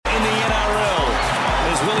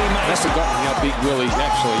Must have gotten how big Willie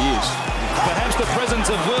actually is. Perhaps the presence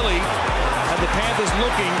of Willie and the Panthers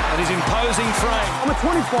looking at his imposing frame. I'm a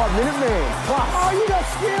 25-minute man. Oh, you got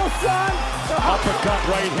skill, son. Uppercut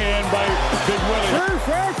right hand by Big Willie. Too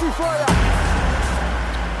fancy for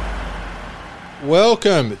you.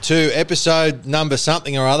 Welcome to episode number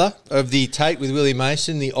something or other of the Take with Willie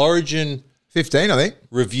Mason, the Origin 15, I think.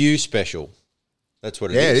 review special. That's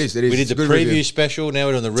what it is. Yeah, it is. It is. We did It's a the good preview review. special. Now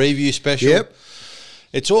we're doing the review special. Yep.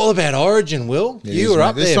 It's all about Origin, Will. It You is, were mate.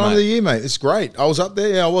 up this there, time mate. of the year, mate. It's great. I was up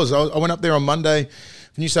there. Yeah, I was. I went up there on Monday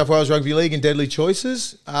for New South Wales Rugby League and Deadly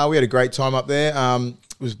Choices. We had a great time up there. It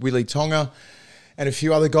was Willie Tonga and a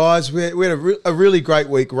few other guys. We had a really great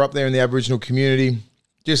week. We're up there in the Aboriginal community,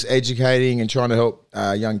 just educating and trying to help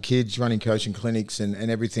young kids, running coaching clinics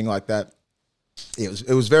and everything like that.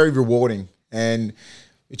 It was very rewarding. And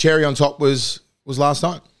the cherry on top was last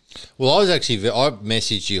night. Well, I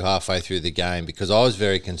messaged you halfway through the game because I was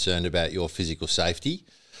very concerned about your physical safety.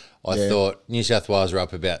 I thought New South Wales were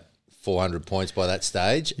up about 400 points by that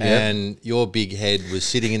stage, and your big head was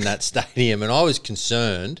sitting in that stadium, and I was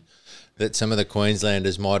concerned that some of the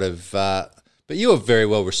Queenslanders might have. But you were very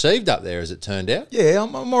well received up there, as it turned out. Yeah,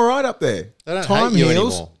 I'm all right up there. They don't hate you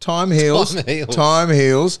anymore. Time heals. Time heals. Time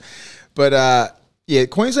heals. But,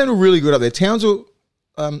 Queensland were really good up there. Townsville,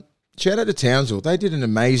 shout out to Townsville. They did an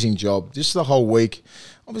amazing job just the whole week.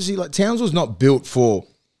 Obviously, Townsville's not built for,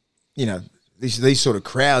 these sort of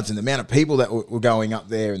crowds and the amount of people that were going up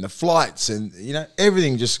there and the flights and,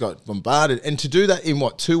 everything just got bombarded. And to do that in,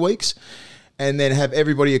 2 weeks and then have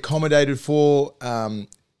everybody accommodated for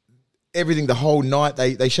everything the whole night.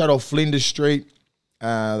 They shut off Flinders Street.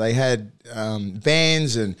 They had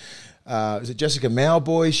bands and was it Jessica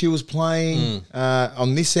Mauboy? She was playing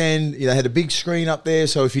on this end. They had a big screen up there,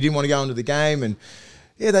 so if you didn't want to go into the game, and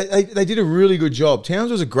they did a really good job.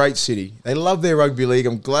 Townsville's a great city. They love their rugby league.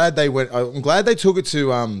 I'm glad they went. I'm glad they took it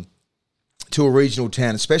to a regional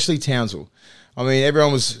town, especially Townsville. I mean,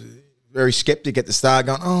 everyone was very skeptic at the start,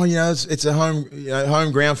 going, "Oh, it's a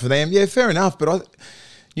home ground for them." Yeah, fair enough, but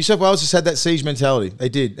New South Wales just had that siege mentality. They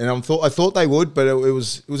did, and I thought they would, but it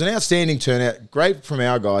was an outstanding turnout. Great from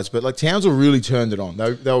our guys, but Townsville really turned it on.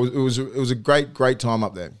 It was a great time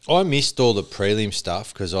up there. I missed all the prelim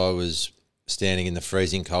stuff because I was standing in the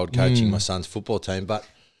freezing cold coaching my son's football team. But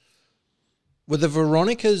were the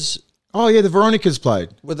Veronicas? Oh yeah, the Veronicas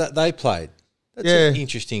played. They played? That's an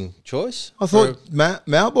interesting choice. I thought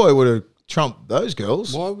Malboy would have trumped those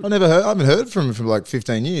girls. I haven't heard from him for like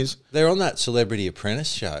 15 years. They're on that Celebrity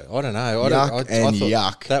Apprentice show. I don't know.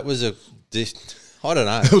 Yuck. That was I don't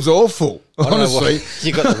know. It was awful. I don't know Honestly, why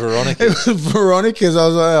you got the Veronicas. It was Veronicas. I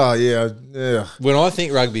was like, oh yeah. When I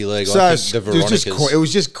think rugby league, I think the Veronicas. It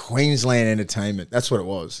was just Queensland entertainment. That's what it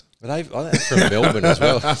was. But they're from Melbourne as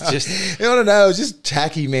well. It's just I don't know. It was just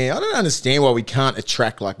tacky, man. I don't understand why we can't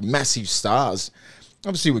attract massive stars.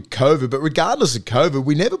 Obviously with COVID, but regardless of COVID,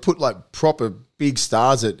 we never put proper big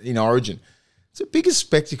stars in Origin. It's the biggest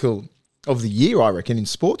spectacle of the year, I reckon, in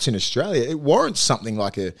sports in Australia. It warrants something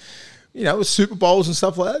like with Super Bowls and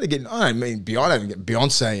stuff like that. They're getting, I don't get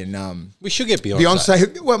Beyonce and we should get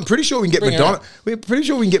Beyonce. Well, I'm pretty sure we can get Madonna. We're pretty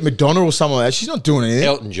sure we can get Madonna or someone like that. She's not doing anything.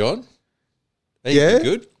 Elton John. He'd be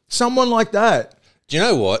good. Someone like that. Do you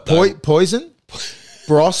know what? Poison.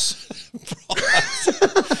 Bros.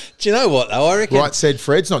 Do you know what, though? I reckon... Right said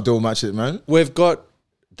Fred's not doing much at the moment.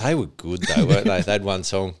 They were good, though, weren't they? They had one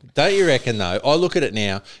song. Don't you reckon, though? I look at it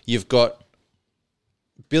now. You've got...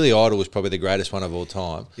 Billy Idol was probably the greatest one of all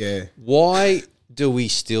time. Yeah. Why do we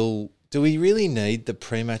really need the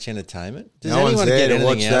pre-match entertainment? Does no anyone one's there get to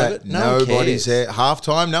watch anything out that. of it? No one Nobody's cares. there.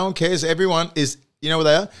 Halftime, no one cares. Everyone is, where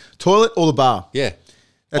they are? Toilet or the bar. Yeah.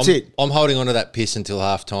 That's it. I'm holding on to that piss until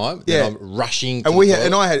halftime. Yeah. Then I'm rushing.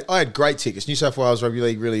 I had great tickets. New South Wales Rugby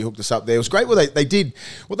League really hooked us up there. It was great what they did.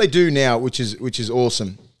 What they do now, which is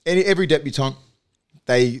awesome. Every debutant,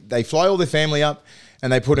 they fly all their family up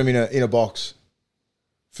and they put them in a box.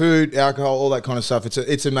 Food, alcohol, all that kind of stuff.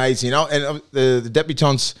 It's amazing. And the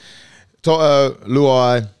debutants,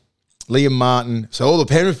 Luai, Liam Martin, so all the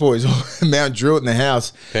Penrith boys, Mount Druitt in the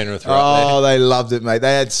house. Penrith were up there. They loved it, mate.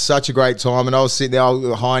 They had such a great time. And I was sitting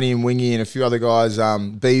there, Heine and Wingy and a few other guys,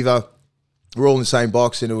 Beaver, we're all in the same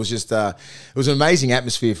box. And it was just, it was an amazing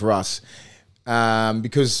atmosphere for us.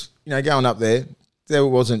 Because, going up there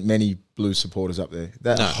wasn't many Blue supporters up there.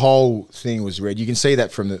 That whole thing was red. You can see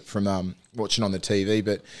that from watching on the TV.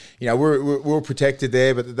 But we're protected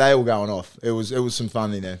there. But they were going off. It was some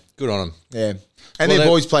fun in there. Good on them. Yeah, and their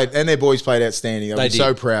boys played outstanding. They were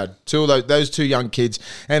so proud. Two of those two young kids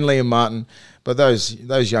and Liam Martin But those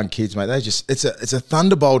young kids, mate, it's a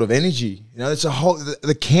thunderbolt of energy. You know, it's a whole.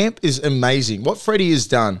 The camp is amazing. What Freddie has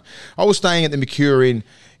done. I was staying at the Mercure in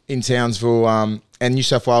Townsville, and New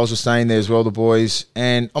South Wales was staying there as well, the boys.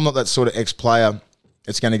 And I'm not that sort of ex-player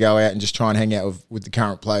that's going to go out and just try and hang out with the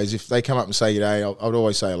current players. If they come up and say good day, I would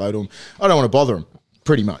always say hello to them. I don't want to bother them,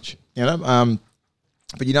 pretty much, you know.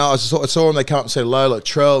 But, you know, I saw them. They come up and say hello, like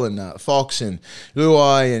Trell and Fox and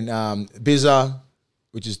Luai and Bizza,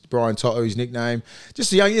 which is Brian Toto, his nickname.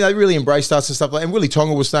 Just the young, you know, really embraced us and stuff like that. And Willie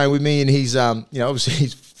Tonga was staying with me, and he's, you know, obviously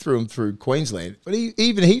he's through Queensland. But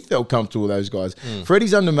he felt comfortable with those guys.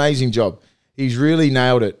 Freddie's done an amazing job. He's really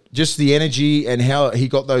nailed it. Just the energy and how he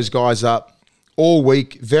got those guys up all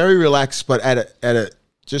week. Very relaxed, but at a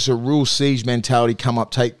just a real siege mentality. Come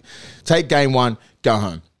up, take game one, go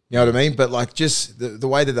home. You know what I mean? But like just the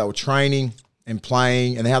way that they were training and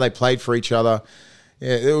playing and how they played for each other.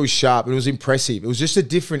 Yeah, it was sharp. It was impressive. It was just a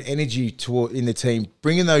different energy in the team.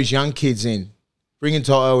 Bringing those young kids in, bringing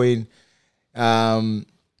Toto in,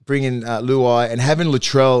 bringing Luai, and having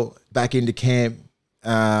Latrell back into camp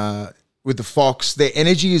with the Fox. Their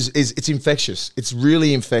energy is it's infectious. It's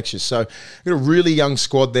really infectious. So you got a really young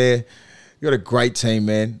squad there. You got a great team,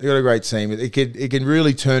 man. You got a great team. It can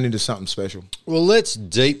really turn into something special. Well, let's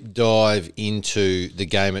deep dive into the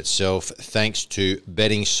game itself. Thanks to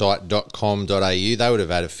bettingsite.com.au. They would have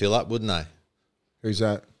had a fill up, wouldn't they? Who's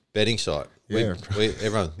that? Betting site. Yeah.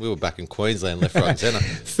 We were back in Queensland, left, right, and centre.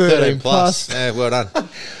 13 plus. Yeah, well done.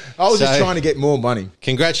 I was just trying to get more money.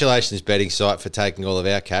 Congratulations, Betting Site, for taking all of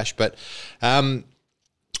our cash. But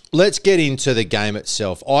let's get into the game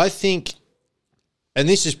itself. I think, and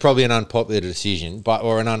this is probably an unpopular decision,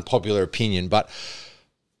 or an unpopular opinion, but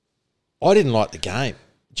I didn't like the game.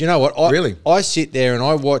 Do you know what? Really? I sit there and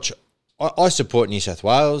I watch. I support New South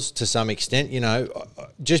Wales to some extent. You know,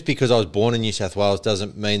 just because I was born in New South Wales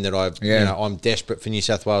doesn't mean that I'm desperate for New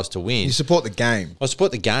South Wales to win. You support the game. I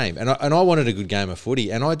support the game, and I wanted a good game of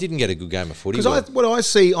footy, and I didn't get a good game of footy. Because what I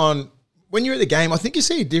see when you're at the game, I think you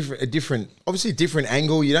see a different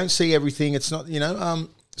angle. You don't see everything. It's not, you know.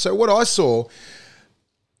 So what I saw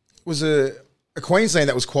was a Queensland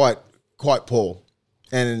that was quite poor,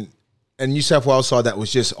 and New South Wales side that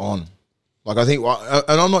was just on. Like I think,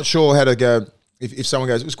 and I'm not sure how to go if someone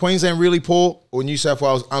goes, was Queensland really poor or New South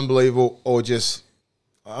Wales unbelievable or just,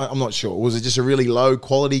 I'm not sure. Was it just a really low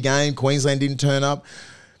quality game? Queensland didn't turn up.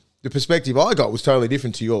 The perspective I got was totally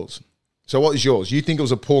different to yours. So what is yours? You think it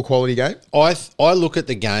was a poor quality game? I look at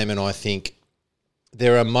the game and I think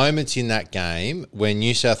there are moments in that game when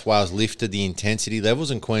New South Wales lifted the intensity levels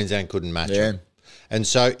and Queensland couldn't match them. And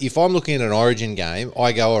so if I'm looking at an Origin game,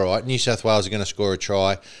 I go, all right, New South Wales are going to score a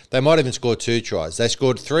try. They might even score 2 tries. They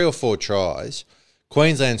scored 3 or 4 tries.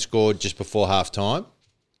 Queensland scored just before halftime.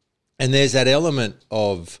 And there's that element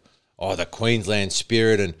of, the Queensland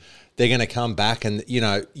spirit, and they're going to come back, and, you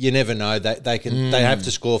know, you never know. They have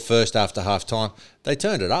to score first after halftime. They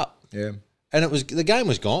turned it up. Yeah. And the game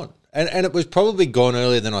was gone. And it was probably gone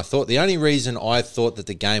earlier than I thought. The only reason I thought that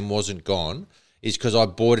the game wasn't gone is because I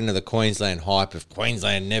bought into the Queensland hype of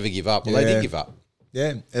Queensland never give up. Well, they did give up.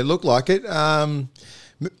 Yeah, it looked like it.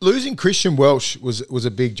 Losing Christian Welch was a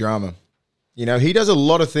big drama. You know, he does a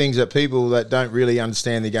lot of things that people that don't really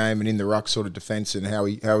understand the game and in the ruck sort of defence and how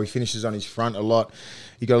he finishes on his front a lot.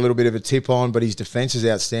 He got a little bit of a tip on, but his defence is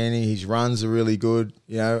outstanding. His runs are really good,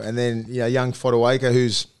 you know. And then, you know, young Fotuaika,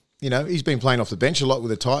 who's, you know, he's been playing off the bench a lot with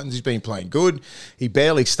the Titans. He's been playing good. He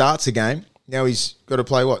barely starts a game. Now he's got to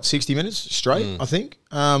play, 60 minutes straight, I think.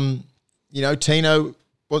 You know, Tino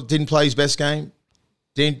didn't play his best game.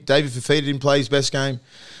 David Fifita didn't play his best game.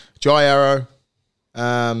 Jai Arrow,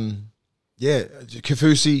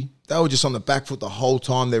 Kafusi, they were just on the back foot the whole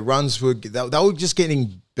time. Their runs were just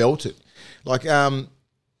getting belted. Like our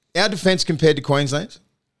defence compared to Queensland's,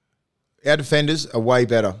 our defenders are way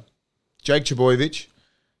better. Jake Trbojevic,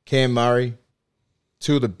 Cam Murray,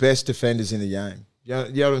 2 of the best defenders in the game. You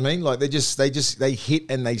know what I mean? Like they hit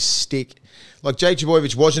and they stick. Like Jake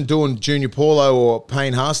Trbojevic wasn't doing Junior Paulo or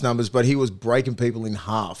Payne Haas numbers, but he was breaking people in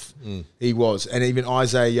half. He was. And even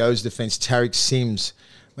Isaiah Yo's defence, Tariq Sims.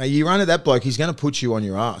 Mate, you run at that bloke, he's going to put you on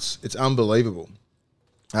your ass. It's unbelievable.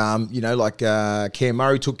 You know, like Cam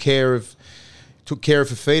Murray took care of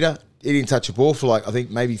Fifita. He didn't touch a ball for I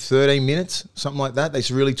think maybe 13 minutes, something like that. They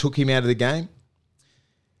really took him out of the game.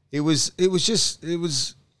 It was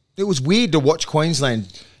weird to watch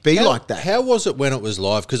Queensland be like that. How was it when it was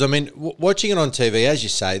live? Because, I mean, watching it on TV, as you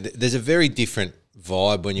say, there's a very different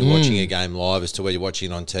vibe when you're watching a game live as to when you're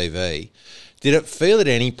watching it on TV. Did it feel at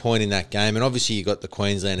any point in that game, and obviously you got the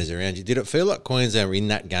Queenslanders around you, did it feel like Queensland were in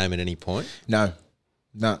that game at any point? No.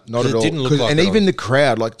 No, not at it all. didn't look like and it even on- the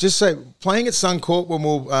crowd, like just say playing at Suncorp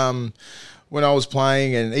when I was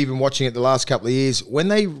playing, and even watching it the last couple of years, when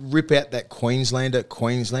they rip out that Queenslander,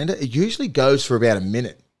 it usually goes for about a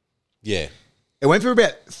minute. Yeah. It went for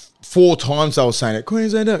about 4 times. I was saying it,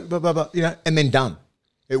 Queenslander, blah blah blah, and then done.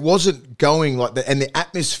 It wasn't going like that, and the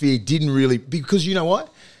atmosphere didn't really, because you know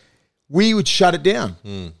what, we would shut it down.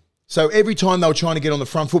 So every time they were trying to get on the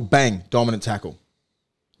front foot, bang, dominant tackle.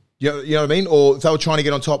 You know what I mean? Or if they were trying to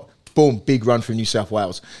get on top, boom, big run from New South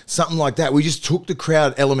Wales. Something like that. We just took the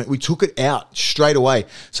crowd element. We took it out straight away.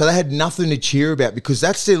 So they had nothing to cheer about because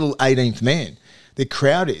that's their little 18th man. Their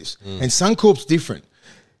crowd is. And Suncorp's different.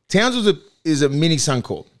 Townsville is a mini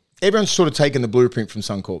Suncorp. Everyone's sort of taken the blueprint from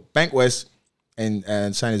Suncorp. Bankwest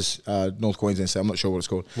and same as North Queensland. So I'm not sure what it's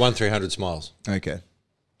called. 1-300 smiles. Okay.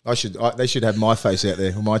 They should have my face out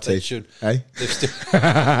there on my teeth. They should. Hey? They've still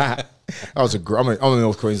I'm a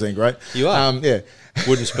North Queensland great. You are. Yeah.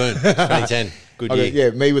 wooden spoon. 2010. Good year. Yeah,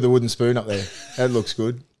 me with a wooden spoon up there. That looks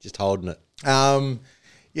good. Just holding it.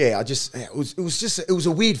 Yeah, it was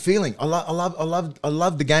a weird feeling. I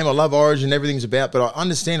love the game. I love Origin, everything's about. But I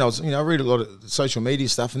understand. I read a lot of social media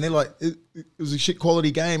stuff, and they're like, it was a shit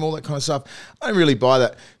quality game, all that kind of stuff. I don't really buy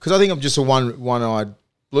that because I think I'm just a one-eyed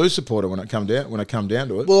Blues supporter when I come down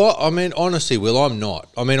to it. Well, I mean, honestly, Will, I'm not.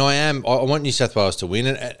 I mean, I am. I want New South Wales to win,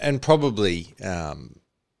 and probably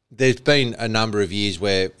there's been a number of years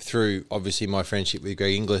where, through obviously my friendship with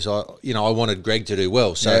Greg Inglis, I wanted Greg to do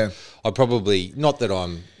well. So Yeah. I probably, not that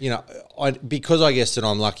I'm, because I guess that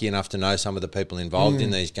I'm lucky enough to know some of the people involved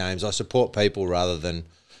in these games. I support people rather than.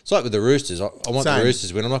 It's like with the Roosters. I want Same. the Roosters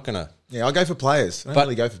to win. I'm not going to. Yeah, I go for players. I don't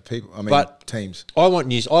really go for people. I mean, teams. I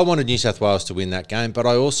wanted New South Wales to win that game, but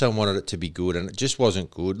I also wanted it to be good, and it just wasn't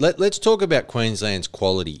good. Let's talk about Queensland's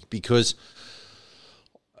quality because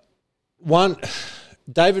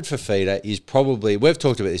David Fifita is probably, we've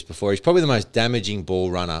talked about this before, he's probably the most damaging ball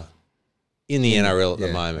runner in the NRL at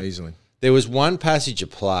the moment. Easily. There was one passage of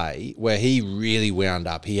play where he really wound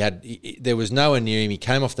up. There was no one near him. He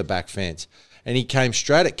came off the back fence, and he came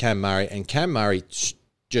straight at Cam Murray, and Cam Murray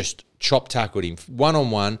just chop tackled him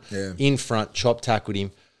one-on-one in front, chop tackled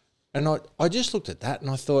him. And I just looked at that and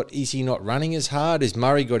I thought, is he not running as hard? Has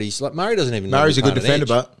Murray got his... Like, Murray doesn't even know Murray's a good he's defender, edge.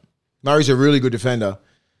 but Murray's a really good defender.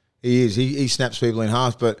 He is. He snaps people in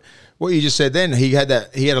half. But what you just said then, he had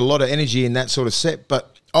a lot of energy in that sort of set.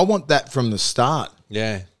 But I want that from the start.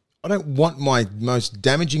 Yeah. I don't want my most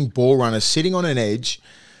damaging ball runner sitting on an edge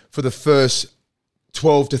for the first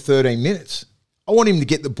 12 to 13 minutes. I want him to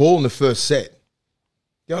get the ball in the first set.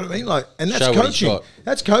 You know what I mean? Like, and that's Show what he's coaching. got.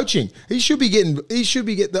 That's coaching. The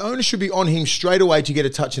onus should be on him straight away to get a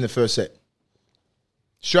touch in the first set.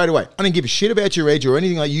 Straight away. I don't give a shit about your edge or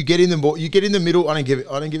anything. Like, you get in the ball, you get in the middle. I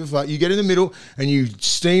don't give a fuck. You get in the middle and you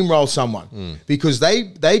steamroll someone because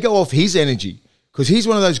they go off his energy. Because he's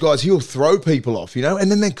one of those guys, he'll throw people off,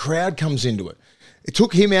 and then the crowd comes into it. It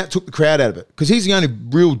took him out, took the crowd out of it. Because he's the only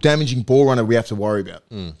real damaging ball runner we have to worry about.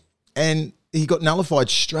 And he got nullified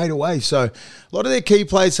straight away. So a lot of their key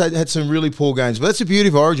players had some really poor games. But that's the beauty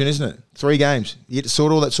of Origin, isn't it? 3 games. You get to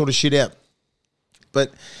sort all that sort of shit out.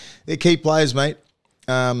 But their key players, mate,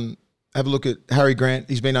 have a look at Harry Grant.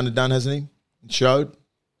 He's been underdone, hasn't he? It showed.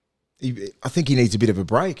 I think he needs a bit of a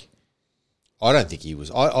break. I don't think he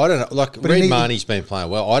was. I don't know. Like, Reid Marnie's been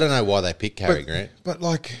playing well. I don't know why they picked Harry Grant. But,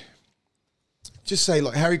 like, just say,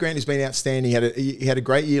 like, Harry Grant has been outstanding. He had a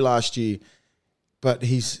great year last year. But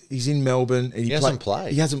he's in Melbourne. And He hasn't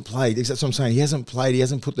played. He hasn't played. That's what I'm saying. He hasn't played. He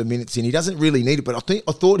hasn't put the minutes in. He doesn't really need it. But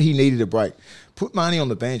I thought he needed a break. Put Marnie on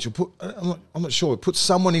the bench. Or I'm not sure. Put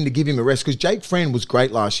someone in to give him a rest. Because Jake Friend was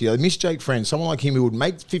great last year. I missed Jake Friend. Someone like him who would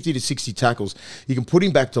make 50 to 60 tackles. You can put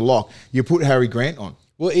him back to lock. You put Harry Grant on.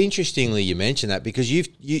 Well, interestingly, you mentioned that because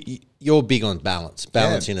you're big on balance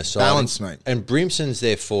in a side. Balance, mate. And Brimson's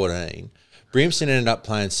there 14. Brimson ended up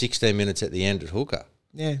playing 16 minutes at the end at hooker.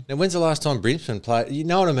 Yeah. Now, when's the last time Brimson played? You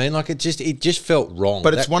know what I mean? Like, it just felt wrong.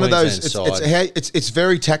 But it's that one of those. Queensland It's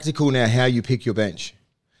very tactical now how you pick your bench,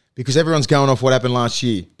 because everyone's going off what happened last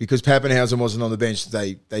year. Because Pappenhausen wasn't on the bench,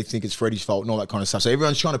 they think it's Freddie's fault and all that kind of stuff. So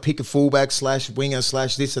everyone's trying to pick a fullback / winger /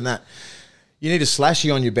 this and that. You need a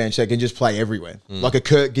slashy on your bench that can just play everywhere, like a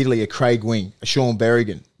Kurt Gidley, a Craig Wing, a Sean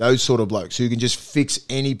Berrigan, those sort of blokes who can just fix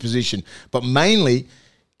any position, but mainly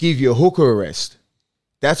give you a hooker a rest.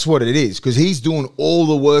 That's what it is, because he's doing all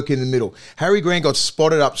the work in the middle. Harry Grant got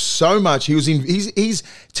spotted up so much. His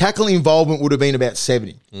tackling involvement would have been about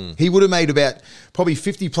 70. He would have made about probably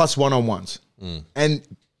 50 plus one-on-ones. And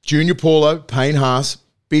Junior Paulo, Payne Haas,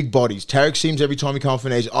 big bodies. Tarek Sims every time he come off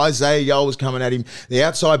an edge. Isaiah Yeo was coming at him. The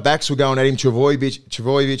outside backs were going at him.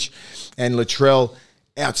 Travojevic and Latrell.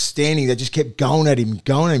 outstanding. They just kept going at him.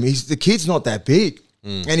 The kid's not that big,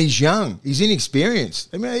 and he's young. He's inexperienced.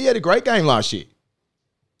 I mean, he had a great game last year.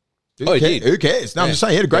 Who cares? No, I'm just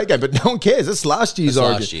saying he had a great game, but no one cares. That's last year's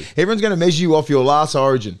Origin. Everyone's going to measure you off your last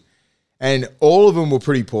Origin, and all of them were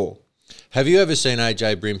pretty poor. Have you ever seen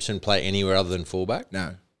AJ Brimson play anywhere other than fullback?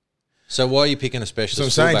 No. So why are you picking a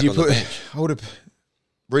specialist So I'm saying, fullback on the bench?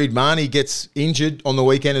 Reid Marnie gets injured on the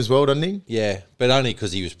weekend as well, doesn't he? Yeah, but only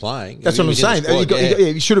because he was playing. That's what I'm saying.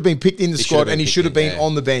 He should have been picked in the squad, and he should have been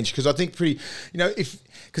on the bench, because I think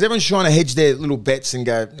because everyone's trying to hedge their little bets and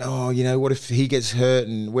go, what if he gets hurt,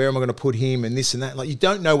 and where am I going to put him, and this and that. Like, you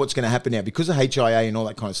don't know what's going to happen now because of HIA and all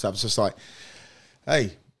that kind of stuff. It's just like,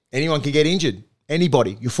 hey, anyone can get injured.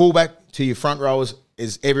 Anybody. Your fullback to your front rowers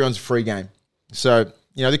is everyone's a free game. So,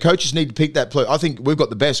 the coaches need to pick that play. I think we've got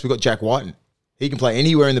the best. We've got Jack Whiten. He can play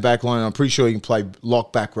anywhere in the back line. I'm pretty sure he can play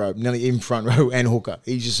lock, back row, nearly in front row, and hooker.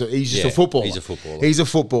 He's just a footballer. He's a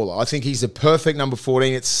footballer. I think he's the perfect number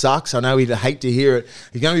 14. It sucks. I know he'd hate to hear it.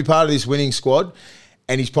 He's going to be part of this winning squad,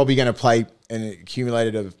 and he's probably going to play an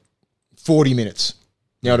accumulated of 40 minutes.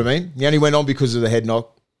 You know what I mean? He only went on because of the head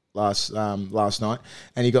knock last night,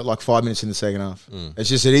 and he got like 5 minutes in the second half. It's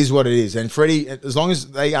just, it is what it is. And Freddie, as long as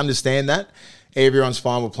they understand that, everyone's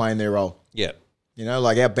fine with playing their role. Yeah.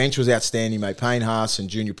 Like our bench was outstanding, mate. Payne Haas and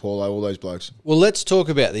Junior Paulo, all those blokes. Well, let's talk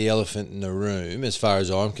about the elephant in the room as far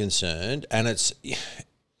as I'm concerned. And it's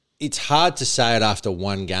hard to say it after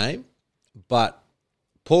one game, but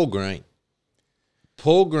Paul Green,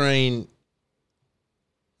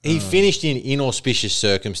 he finished in inauspicious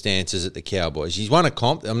circumstances at the Cowboys. He's won a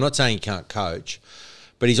comp. I'm not saying he can't coach,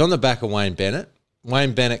 but he's on the back of Wayne Bennett.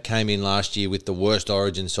 Wayne Bennett came in last year with the worst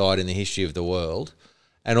Origin side in the history of the world,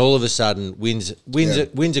 and all of a sudden wins a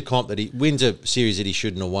comp that he wins a series that he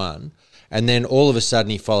shouldn't have won, and then all of a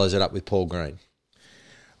sudden he follows it up with Paul Green.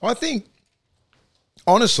 I think,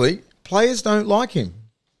 honestly, players don't like him.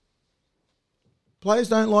 Players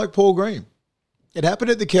don't like Paul Green. It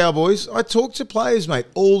happened at the Cowboys. I talk to players, mate,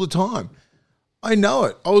 all the time. I know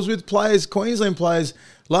it. I was with players, Queensland players,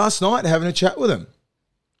 last night having a chat with them.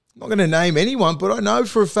 I'm not going to name anyone, but I know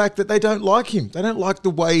for a fact that they don't like him. They don't like the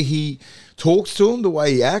way he talks to them, the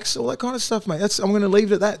way he acts, all that kind of stuff, mate. I'm going to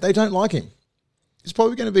leave it at that. They don't like him. It's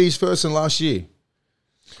probably going to be his first and last year,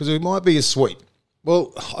 because it might be as sweet.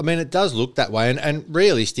 Well, I mean, it does look that way. And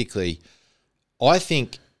realistically, I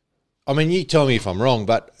think, you tell me if I'm wrong,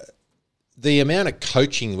 but the amount of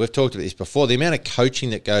coaching, we've talked about this before, the amount of coaching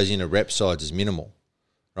that goes into rep sides is minimal,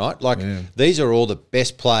 right? These are all the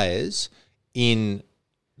best players in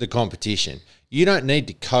the competition. You don't need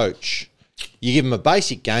to coach. You give them a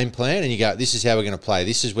basic game plan and you go, this is how we're going to play.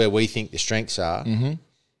 This is where we think the strengths are. Mm-hmm.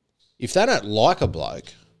 If they don't like a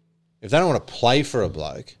bloke, if they don't want to play for a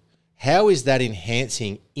bloke, how is that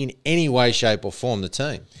enhancing in any way, shape or form the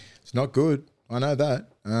team? It's not good. I know that.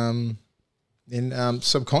 And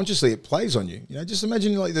subconsciously it plays on you. Just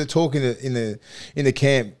imagine like they're talking in the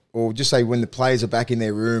camp, or just say when the players are back in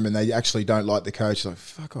thetheir room and they actually don't like the coach. Like,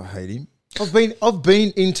 fuck, I hate him. I've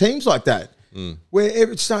been in teams like that where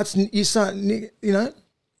it starts. You start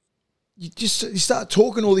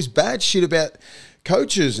talking all this bad shit about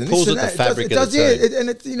coaches and pulls this and at that. The fabric of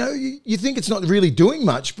the team. You think it's not really doing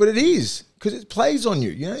much, but it is, because it plays on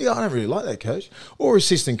you. I don't really like that coach or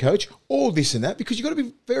assistant coach or this and that, because you got to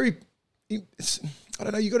be very. You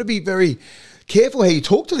got to be very careful how you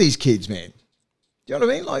talk to these kids, man. Do you know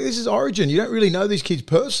what I mean? Like, this is Origin. You don't really know these kids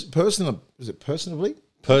personally. Is it personally?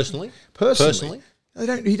 Personally.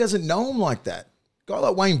 He doesn't know them like that. A guy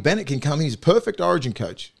like Wayne Bennett can come in. He's a perfect Origin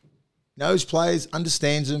coach. Knows players,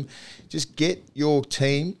 understands them. Just get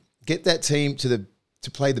that team to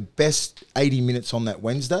play the best 80 minutes on that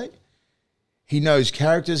Wednesday. He knows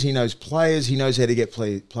characters. He knows players. He knows how to get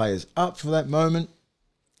players up for that moment.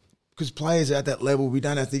 Because players at that level, we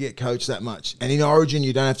don't have to get coached that much. And in Origin,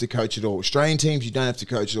 you don't have to coach at all. Australian teams, you don't have to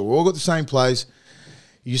coach at all. We've all got the same players.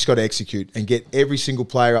 You just got to execute and get every single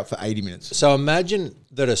player up for 80 minutes. So imagine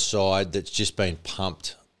that a side that's just been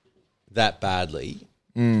pumped that badly,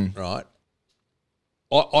 right?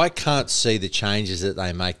 I can't see the changes that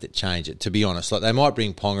they make that change it, to be honest. Like, they might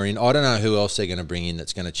bring Ponga in. I don't know who else they're going to bring in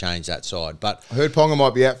that's going to change that side. But I heard Ponga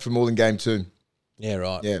might be out for more than game 2. Yeah,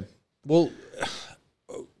 right. Yeah. Well,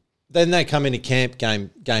 then they come into camp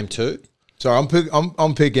game 2. So I'm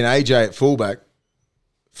picking AJ at fullback,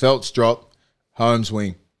 Feltz drop, Holmes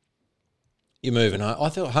wing. You're moving home. I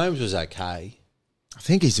thought Holmes was okay. I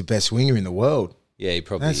think he's the best winger in the world. Yeah, he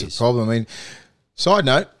probably is. That's the problem. Side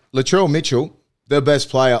note, Latrell Mitchell, the best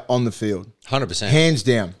player on the field. 100%. Hands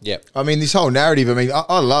down. Yep. This whole narrative,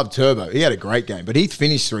 I love Turbo. He had a great game, but he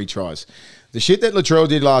finished 3 tries. The shit that Latrell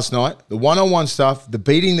did last night, the one-on-one stuff, the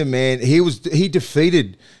beating the man, he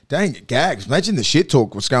defeated, dang it, Gags. Imagine the shit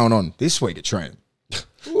talk what's going on this week at training.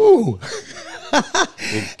 Ooh. Well,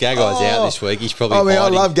 Gagai's out this week. He's probably I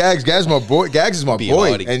hiding. love Gags. Gags is my boy. Gags is my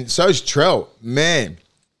boy. hiding. And so's Trell. Man,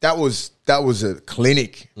 that was a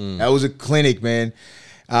clinic. That was a clinic, man.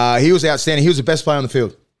 He was outstanding. He was the best player on the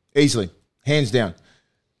field. Easily. Hands down.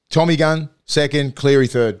 Tommy Gunn, second. Cleary,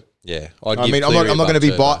 third. Yeah, I'm not going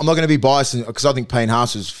to be biased because I think Payne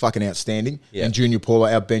Haas was fucking outstanding, and Junior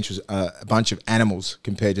Paula, our bench was a bunch of animals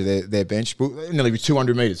compared to their bench. Nearly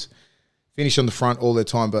 200 meters, finished on the front all the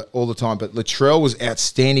time. But Latrell was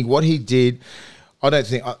outstanding. What he did, I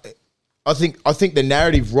think the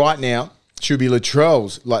narrative right now should be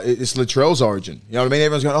Latrell's. Like it's Latrell's origin. You know what I mean?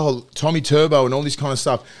 Everyone's going, oh, Tommy Turbo and all this kind of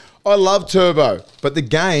stuff. I love Turbo, but the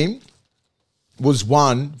game was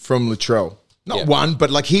won from Latrell. Not one,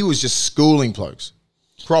 but like he was just schooling blokes.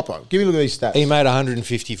 Proper. Give me a look at these stats. He made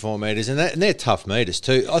 154 metres, and they're tough metres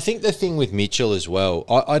too. I think the thing with Mitchell as well,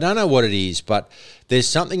 I don't know what it is, but there's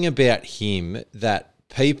something about him that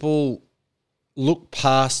people look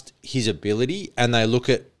past his ability and they look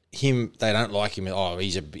at him, they don't like him. Oh,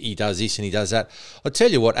 he does this and he does that. I'll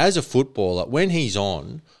tell you what, as a footballer, when he's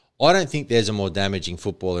on, I don't think there's a more damaging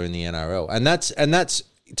footballer in the NRL. And that's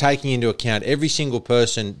taking into account every single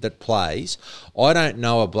person that plays. I don't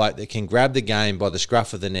know a bloke that can grab the game by the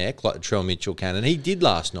scruff of the neck like Latrell Mitchell can, and he did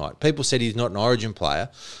last night. People said he's not an Origin player.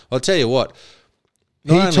 I'll tell you what.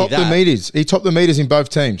 He topped the meters. He topped the meters in both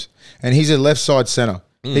teams, and he's a left side centre.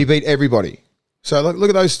 He beat everybody. So look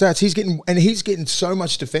at those stats. He's getting so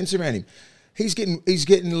much defence around him. He's getting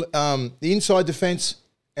the inside defence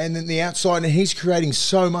and then the outside, and he's creating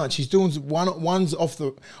so much. He's doing ones off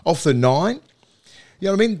the 9. You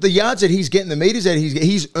know what I mean? The yards that he's getting, the meters that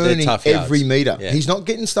he's earning every meter. Yeah. He's not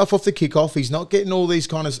getting stuff off the kickoff. He's not getting all these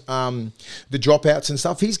kind of the dropouts and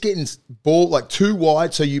stuff. He's getting ball like too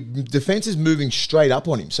wide, so defense is moving straight up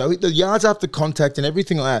on him. So the yards after contact and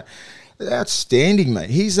everything like that, outstanding, mate.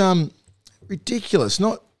 He's ridiculous.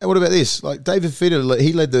 What about this? Like David Fitter,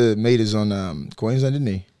 he led the meters on Queensland, didn't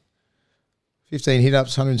he? 15 hit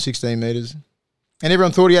ups, 116 meters, and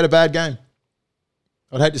everyone thought he had a bad game.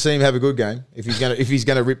 I'd hate to see him have a good game if he's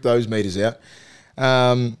gonna rip those meters out.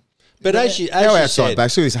 But as you outside said, back,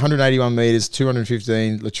 so he's 181 meters,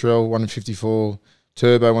 215. Latrell 154,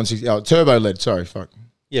 Turbo 160. Oh, Turbo led. Sorry, fuck.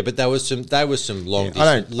 Yeah, but there was some long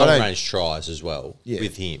range tries as well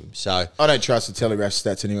with him. So I don't trust the Telegraph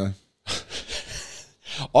stats anyway.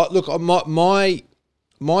 Look,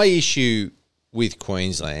 my issue with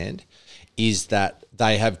Queensland is that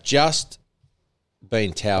they have just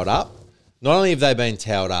been towed up. Not only have they been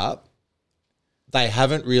towed up, they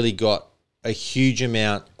haven't really got a huge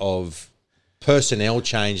amount of personnel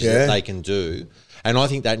changes that they can do. And I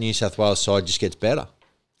think that New South Wales side just gets better.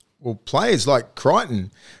 Well, players like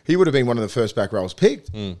Crichton, he would have been one of the first back rows picked.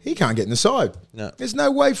 He can't get in the side. No. There's no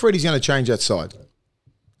way Freddie's going to change that side.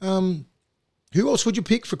 Who else would you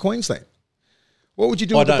pick for Queensland? What would you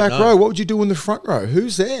do in the back row? What would you do in the front row?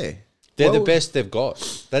 Who's there? They're the best they've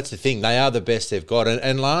got. That's the thing. They are the best they've got.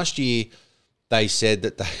 And last year they said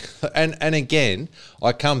that they – and again,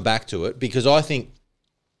 I come back to it because I think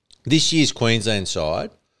this year's Queensland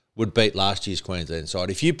side would beat last year's Queensland side.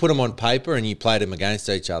 If you put them on paper and you played them against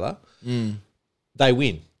each other, they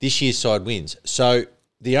win. This year's side wins. So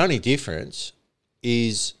the only difference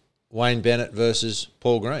is Wayne Bennett versus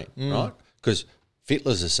Paul Green, right? Because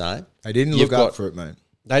Fittler's the same. They didn't look up for it, mate.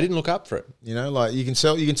 They didn't look up for it. You know, like you can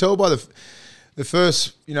tell by the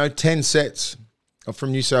first 10 sets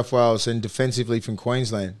from New South Wales and defensively from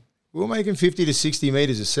Queensland, we were making 50 to 60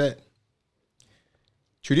 metres a set.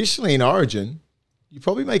 Traditionally in Origin, you're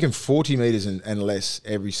probably making 40 metres and less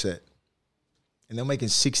every set. And they're making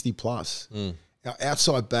 60 plus. Our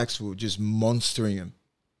outside backs were just monstering them.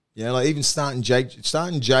 You know, like even starting Jake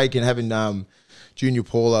and having Junior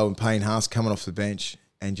Paulo and Payne Haas coming off the bench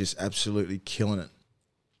and just absolutely killing it.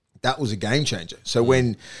 That was a game changer. So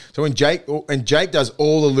when Jake does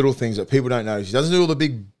all the little things that people don't notice, he doesn't do all the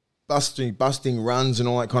big busting runs and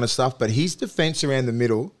all that kind of stuff, but his defense around the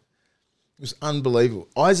middle was unbelievable.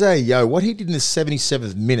 Isaiah Yeo, what he did in the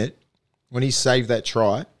 77th minute when he saved that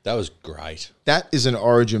try, that was great. That is an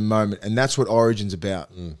Origin moment, and that's what Origin's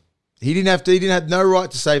about. He didn't have no right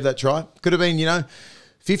to save that try. Could have been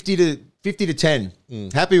 50 to 10.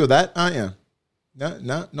 Happy with that, aren't you?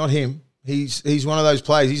 No, not him. He's one of those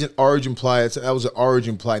players. He's an Origin player. That was an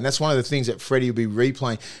Origin play. And that's one of the things that Freddie will be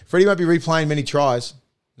replaying. Freddie won't be replaying many tries.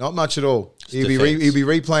 Not much at all. He'll be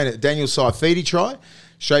replaying it. Daniel Saifidi try,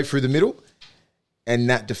 straight through the middle, and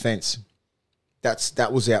that defence. that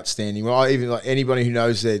was outstanding. Well, even like anybody who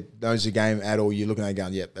knows the game at all, you're looking at it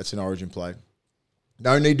going, yep, that's an Origin play.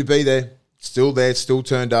 No need to be there. Still there, still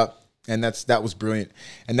turned up, and that was brilliant.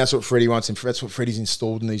 And that's what Freddie wants, and that's what Freddie's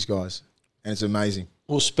installed in these guys, and it's amazing.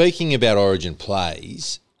 Well, speaking about Origin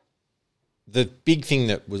plays, the big thing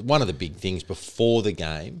that was one of the big things before the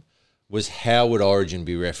game was how would Origin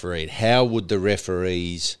be refereed? How would the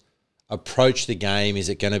referees approach the game? Is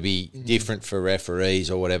it going to be different for referees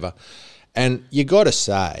or whatever? And you got to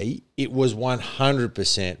say it was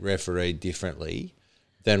 100% refereed differently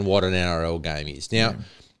than what an NRL game is. Now,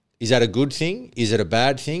 is that a good thing? Is it a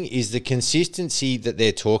bad thing? Is the consistency that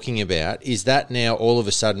they're talking about, is that now all of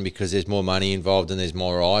a sudden because there's more money involved and there's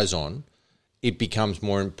more eyes on, it becomes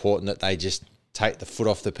more important that they just take the foot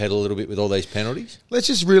off the pedal a little bit with all these penalties? Let's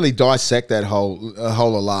just really dissect that whole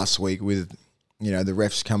of last week with, the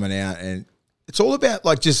refs coming out, and it's all about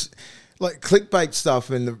just clickbait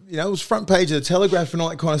stuff, and it was front page of the Telegraph and all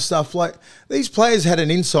that kind of stuff. Like, these players had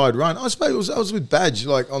an inside run. I suppose I was with Badge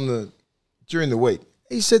during the week.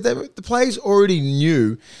 He said that the players already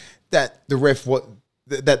knew that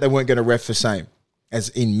that they weren't going to ref the same as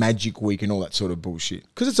in Magic Week and all that sort of bullshit.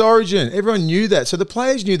 Because it's Origin. Everyone knew that. So the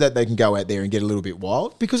players knew that they can go out there and get a little bit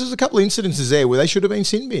wild, because there's a couple of incidences there where they should have been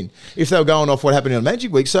sin bin if they were going off what happened on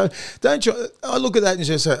Magic Week. So I look at that and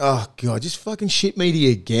just say, oh, God, just fucking shit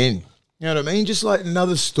media again. You know what I mean? Just like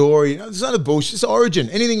another story. It's not a bullshit. It's Origin.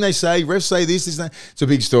 Anything they say, refs say this, that. It's a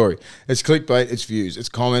big story. It's clickbait, it's views, it's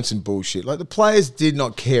comments and bullshit. Like, the players did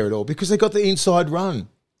not care at all because they got the inside run.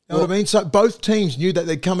 You know what I mean? So both teams knew that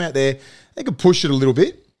they'd come out there, they could push it a little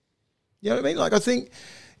bit. You know what I mean? Like, I think,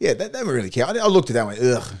 they don't really care. I looked at that and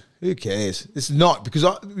went, ugh, who cares? It's not, because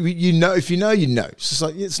if you know, you know. It's just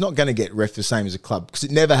like, it's not going to get ref the same as a club, because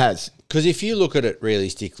it never has. Because if you look at it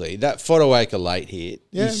realistically, that Fodawaker late hit,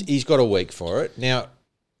 he's got a week for it. Now,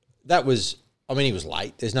 he was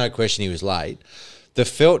late. There's no question he was late. The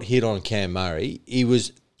felt hit on Cam Murray, he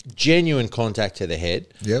was genuine contact to the head.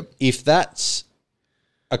 Yep. If that's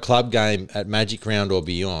a club game at Magic Round or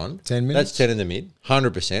beyond, 10 minutes. That's 10 in the mid,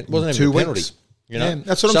 100%. Wasn't even 2 a penalty. weeks.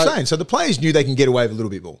 That's what I'm saying. So the players knew they can get away with a little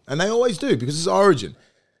bit more, and they always do, because it's Origin.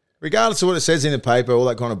 Regardless of what it says in the paper, all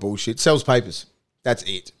that kind of bullshit, sells papers. That's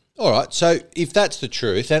it. All right, so if that's the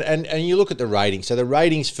truth, and you look at the ratings, so the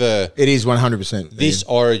ratings for... It is 100%. This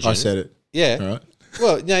Origin... I said it. Yeah. All right.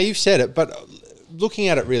 Well, no, you've said it, but looking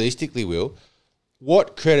at it realistically, Will,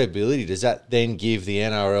 what credibility does that then give the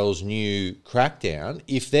NRL's new crackdown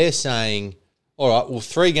if they're saying, all right, well,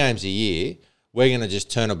 3 games a year, we're going to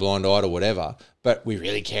just turn a blind eye to whatever, but we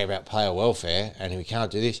really care about player welfare and we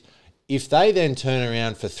can't do this. If they then turn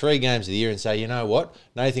around for 3 games of the year and say, you know what,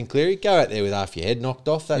 Nathan Cleary, go out there with half your head knocked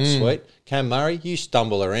off, that's sweet. Cam Murray, you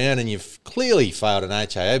stumble around and you've clearly failed an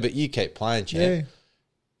HAO, but you keep playing, champ.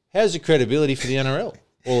 Yeah. How's the credibility for the NRL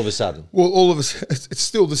all of a sudden? Well, all of us, it's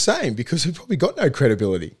still the same, because they've probably got no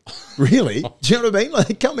credibility, really. Do you know what I mean? Like,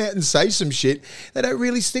 they come out and say some shit, they don't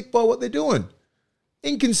really stick by what they're doing.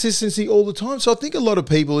 Inconsistency all the time. So I think a lot of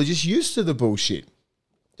people are just used to the bullshit.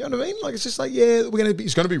 You know what I mean? Like, it's just like, it's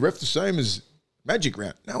going to be ref the same as Magic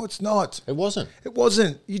Round. No, it's not. It wasn't.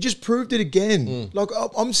 You just proved it again. Like,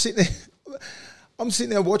 I'm sitting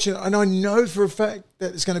there watching it, and I know for a fact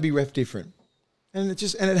that it's going to be ref different. And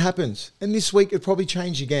it happens. And this week it probably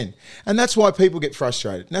changed again. And that's why people get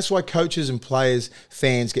frustrated. And that's why coaches and players,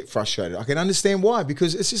 fans get frustrated. I can understand why,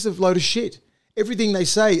 because it's just a load of shit. Everything they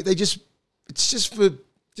say, it's just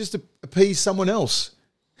to appease someone else.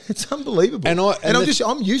 It's unbelievable.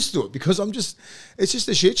 I'm used to it, because it's just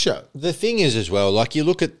a shit show. The thing is as well, like, you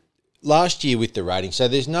look at last year with the rating, so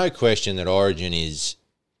there's no question that Origin is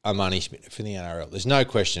a money spinner for the NRL. There's no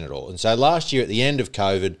question at all. And so last year at the end of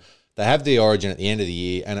COVID, they have the Origin at the end of the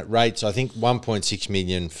year, and it rates, I think, 1.6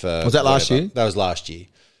 million for... Was that last year? That was last year.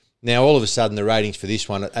 Now, all of a sudden, the ratings for this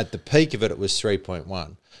one, at the peak of it was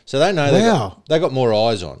 3.1. So they know they got more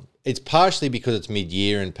eyes on. It's partially because it's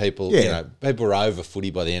mid-year and people were over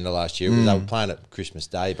footy by the end of last year. They were playing at Christmas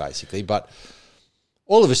Day, basically. But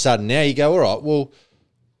all of a sudden now you go, all right, well,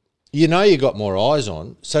 you got more eyes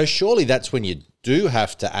on, so surely that's when you do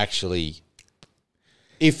have to actually...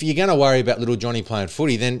 If you're going to worry about little Johnny playing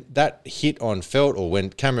footy, then that hit on Felt, or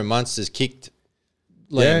when Cameron Munster's kicked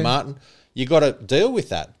Liam Martin, you got to deal with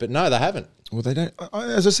that. But no, they haven't. Well, they don't.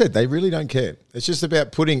 As I said, they really don't care. It's just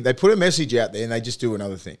about they put a message out there and they just do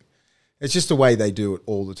another thing. It's just the way they do it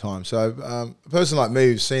all the time. So a person like me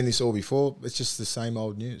who's seen this all before, it's just the same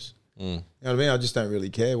old news. You know what I mean? I just don't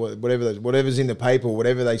really care. Whatever's in the paper,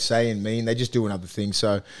 whatever they say and mean, they just do another thing.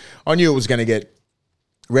 So I knew it was going to get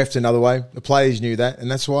refed another way. The players knew that, and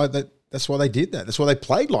that's why they did that. That's why they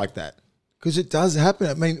played like that. because it does happen.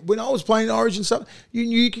 I mean, when I was playing Origin stuff, you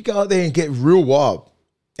knew you could go out there and get real wild,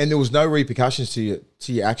 and there was no repercussions to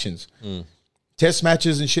your actions. Test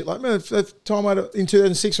matches and shit. Like, remember the time in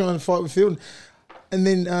 2006 when I had a fight with Field, and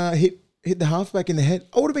then hit the halfback in the head.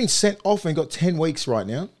 I would have been sent off and got 10 weeks right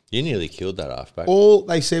now. You nearly killed that halfback. All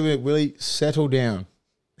they said was, Willie, settle down.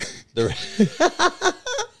 Settle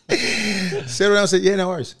down. I said, yeah, no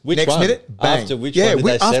worries. Which Next one? minute, bang. After which one did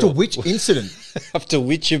they after settle? which incident? After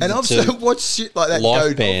which of And the I've two? watched shit like that Life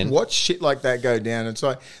go. ban. Watch shit like that go down. It's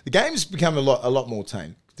like the game's become a lot more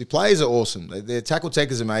tame. The players are awesome. Their tackle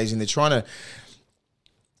tech is amazing. They're trying to,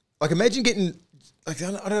 like, imagine getting, like,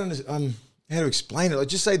 I don't understand how to explain it. Like,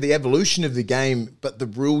 just say the evolution of the game, but the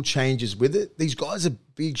rule changes with it. These guys are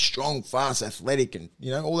big, strong, fast, athletic, and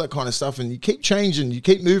all that kind of stuff. And you keep changing, you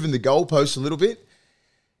keep moving the goalposts a little bit,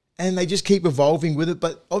 and they just keep evolving with it.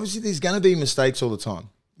 But obviously, there's going to be mistakes all the time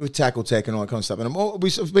with tackle tech and all that kind of stuff. And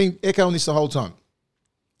I've been echoing this the whole time.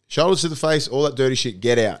 Shoulders to the face, all that dirty shit,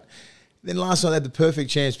 get out. Then last night they had the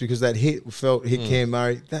perfect chance because that hit Cam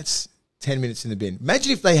Murray. That's 10 minutes in the bin.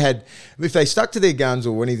 Imagine if they stuck to their guns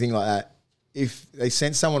or anything like that. If they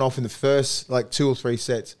sent someone off in the first 2 or 3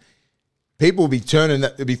 sets, people would be turning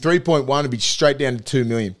that. It'd be 3.1. It'd be straight down to 2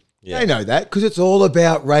 million. Yeah. They know that because it's all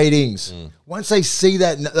about ratings. Once they see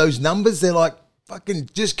those numbers, they're like, fucking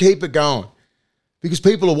just keep it going because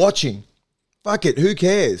people are watching. Fuck it, who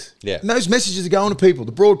cares? Yeah. And those messages are going to people.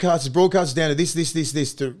 The broadcasters down to this.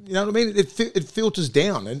 To, you know what I mean? It filters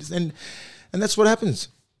down, and that's what happens.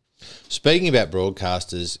 Speaking about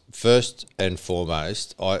broadcasters, first and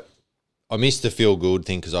foremost, I missed the feel good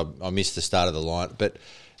thing because I missed the start of the line, but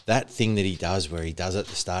that thing that he does where he does it at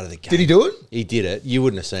the start of the game. Did he do it? He did it. You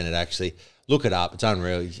wouldn't have seen it actually. Look it up. It's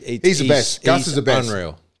unreal. He's the best. Gus is the best.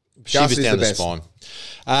 Unreal. Gus Shivers is down the the best. spine.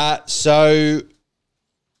 So,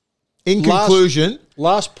 in conclusion,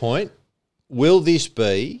 last point, will this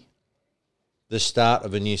be the start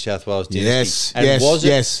of a New South Wales dynasty?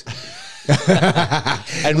 Yes.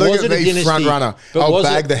 And Look was at it a me, dynasty? front runner. But I'll was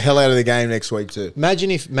bag it- the hell out of the game next week too. Imagine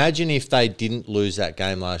if they didn't lose that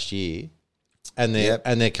game last year, and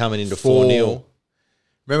they're coming into 4-0.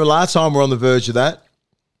 Remember last time we're on the verge of that?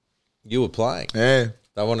 You were playing. Yeah.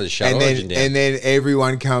 They wanted to shut And Origin down. then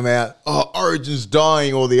everyone come out, Origin's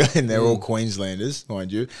dying, and they're all Queenslanders,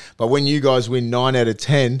 mind you. But when you guys win 9 out of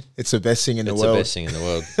 10, it's the best thing in the It's world. the best thing in the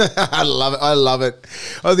world. I love it.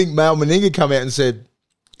 I think Mal Meninga come out and said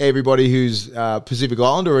everybody who's Pacific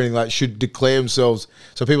Islander or anything like should declare themselves.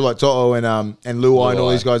 So people like Toto and Luai and all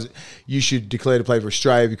these guys, you should declare to play for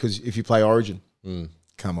Australia because if you play Origin.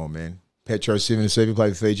 Come on, man. Petro Civoniceva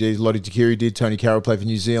played for Fiji. Lottie Takiri did. Tony Carroll played for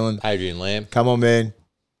New Zealand. Adrian Lamb. Come on, man.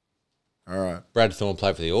 All right. Brad Thorne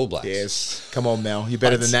played for the All Blacks. Yes. Come on, Mel. You're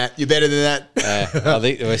better than that. You're better than that. I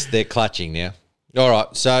think they're clutching now. All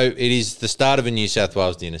right. So it is the start of a New South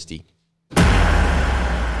Wales dynasty.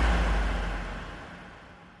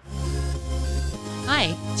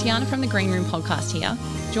 Hi, Tiana from the Green Room podcast here.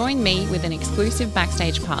 Join me with an exclusive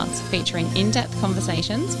backstage pass featuring in-depth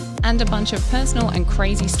conversations and a bunch of personal and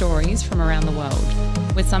crazy stories from around the world.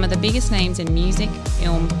 With some of the biggest names in music,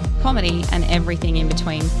 film, comedy, and everything in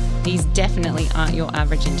between, these definitely aren't your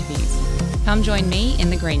average interviews. Come join me in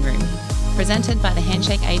the Green Room. Presented by the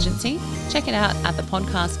Handshake Agency. Check it out at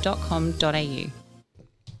thepodcast.com.au.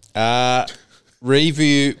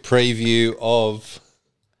 Preview of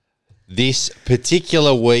this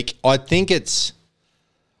particular week. I think it's,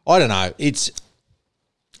 I don't know, it's...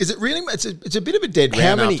 Is it really? It's a bit of a dead How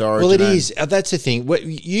round many? after Origin. Well, it eh? is. That's the thing. You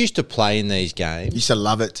used to play in these games, Used to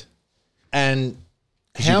love it. and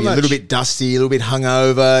You'd how be much? a little bit dusty, a little bit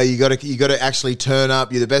hungover. You got to actually turn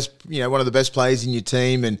up. You're the best, one of the best players in your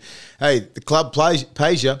team. And hey, the club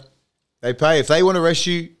pays you. They pay. If they want to rest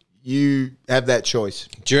you, you have that choice.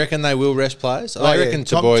 Do you reckon they will rest players? I reckon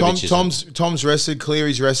Tebojevic is. Tom's rested.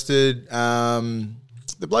 Cleary's rested. The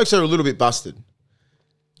blokes are a little bit busted.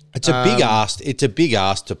 It's a big ask. It's a big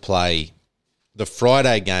ask to play the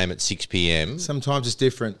Friday game at 6 p.m. Sometimes it's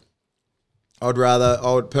different. I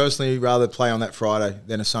would personally rather play on that Friday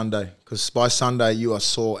than a Sunday because by Sunday you are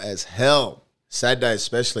sore as hell. Saturday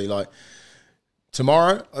especially. Like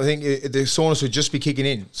tomorrow, I think the soreness would just be kicking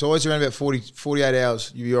in. It's always around about 48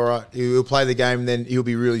 hours. You'll be all right. He'll play the game and then he'll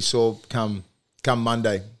be really sore come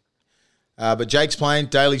Monday. But Jake's playing.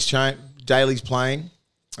 Daly's playing.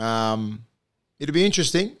 It'll be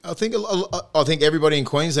interesting. I think everybody in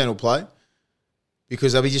Queensland will play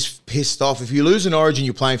because they'll be just pissed off. If you lose an Origin,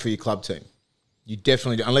 you're playing for your club team. You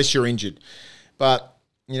definitely do, unless you're injured. But,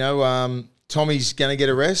 Tommy's going to get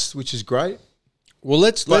a rest, which is great. Well,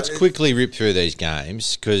 let's quickly rip through these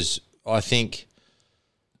games because I think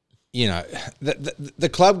you know, the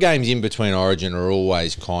club games in between Origin are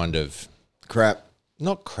always kind of Crap.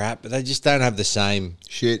 not crap, but they just don't have the same.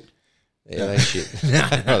 Shit. Yeah, they're shit.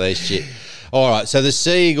 Oh, they're shit. All right, so the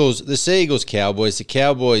Sea Eagles, Cowboys. The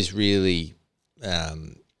Cowboys really,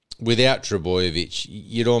 without Trebojevic,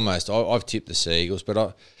 you'd almost. I've tipped the Sea Eagles, but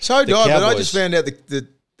but I just found out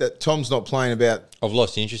that Tom's not playing about I've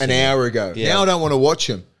lost interest an hour ago. Yeah. Now I don't want to watch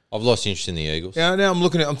him. I've lost interest in the Eagles. Now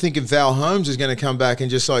I'm thinking Val Holmes is going to come back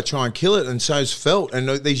and just like try and kill it, and so's Felt. And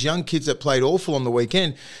these young kids that played awful on the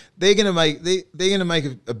weekend, they're going to make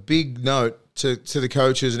a big note to the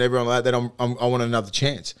coaches and everyone like that I want another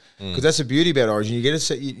chance, because that's the beauty about Origin. You get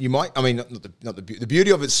to you might. I mean, not the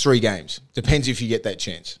beauty of it's 3 games. Depends if you get that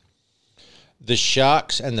chance. The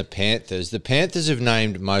Sharks and the Panthers. The Panthers have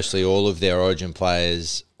named mostly all of their Origin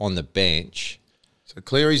players on the bench, So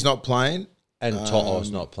Cleary's not playing. and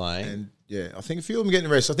To'o's not playing. And yeah, I think a few of them getting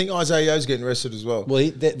rested. I think Isaiah Yo's getting rested as well.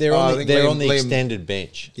 Well, they're on the Liam- extended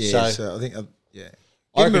bench. Yeah, so so I think yeah.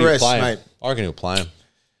 I Give reckon him a he'll rest, play him. mate. I reckon he'll play him.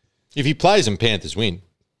 If he plays them, Panthers win.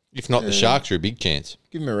 If not, the Sharks are a big chance.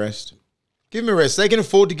 Give him a rest. Give him a rest. They can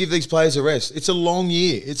afford to give these players a rest. It's a long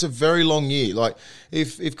year. It's a very long year. Like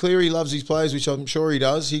if Cleary loves his players, which I'm sure he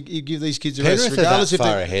does, he'd give these kids a rest. Penrith are Regardless that if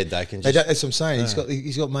far they, ahead, they can they just... don't, that's what I'm saying.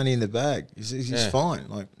 He's got money in the bag. He's fine.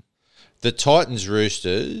 Like The Titans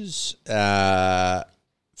Roosters, Fafita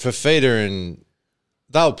and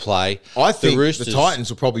they'll play. I think Roosters, the Titans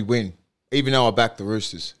will probably win, even though I back the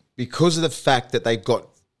Roosters, because of the fact that they've got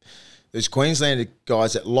those Queenslander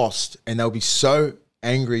guys that lost, and they'll be so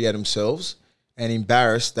angry at themselves and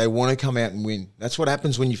embarrassed. They want to come out and win. That's what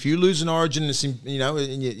happens if you lose an Origin,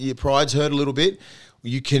 and your pride's hurt a little bit.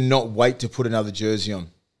 You cannot wait to put another jersey on,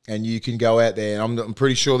 and you can go out there. And I'm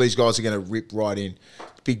pretty sure these guys are going to rip right in.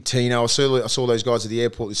 Big Tino, I saw those guys at the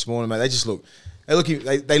airport this morning, mate. They just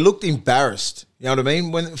they looked embarrassed. You know what I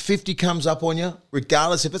mean? When 50 comes up on you,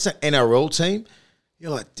 regardless if it's an NRL team,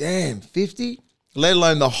 you're like, damn, 50? Let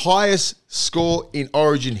alone the highest score in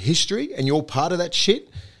Origin history, and you're part of that shit.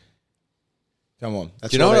 Come on. Do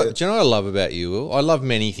you know what I love about you, Will? I love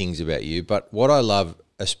many things about you, but what I love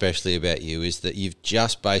especially about you is that you've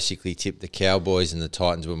just basically tipped the Cowboys and the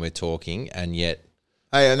Titans when we're talking, and yet...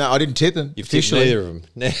 Hey, no, I didn't tip them. You've tipped neither of them.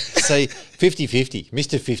 Say 50-50.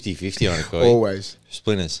 Mr. 50-50 on a coin. Always.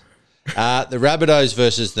 Splinters. The Rabbitohs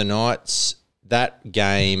versus the Knights. That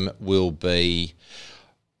game will be...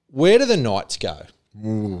 Where do the Knights go?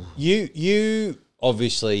 Ooh. You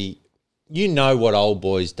obviously, you know what Old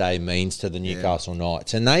Boys Day means to the Newcastle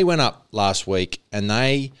Knights. And they went up last week and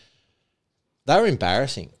they were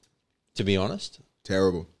embarrassing, to be honest.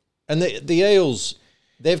 Terrible. And the Eels,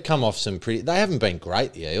 they've come off they haven't been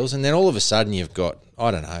great, the Eels. And then all of a sudden you've got,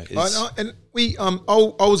 I don't know. And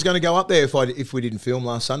I was going to go up there if we didn't film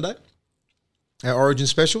last Sunday, our Origin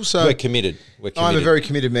special. So We're committed. I'm a very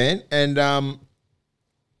committed man. And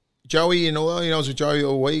Joey and all, I was with Joey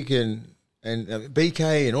all week, and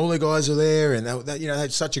BK and all the guys are there, and they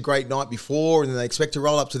had such a great night before, and they expect to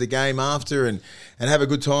roll up to the game after and have a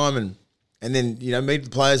good time, and then meet the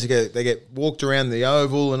players. They get walked around the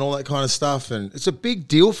oval and all that kind of stuff, and it's a big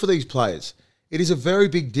deal for these players. It is a very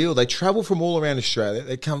big deal. They travel from all around Australia.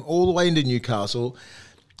 They come all the way into Newcastle,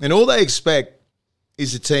 and all they expect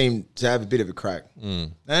is the team to have a bit of a crack. They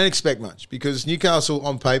don't expect much, because Newcastle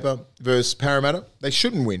on paper versus Parramatta, they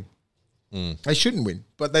shouldn't win. They shouldn't win,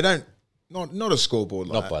 but they don't. Not a scoreboard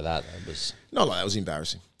like Not that. by that. It was Not like that. It was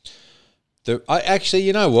embarrassing. actually,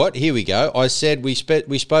 you know what? Here we go. I said we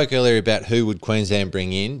spoke earlier about who would Queensland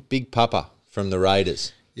bring in. Big Papa from the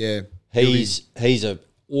Raiders. Yeah, He's a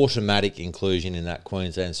automatic inclusion in that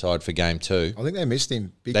Queensland side for game 2. I think they missed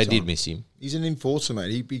him. Big They time. did miss him. He's an enforcer,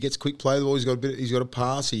 mate. He gets quick play of the ball. He's got a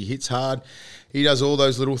pass. He hits hard. He does all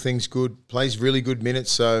those little things good. Plays really good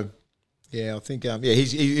minutes. So, yeah, I think he'll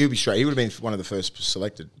be straight. He would have been one of the first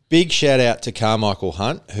selected. Big shout out to Carmichael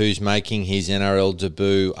Hunt, who's making his NRL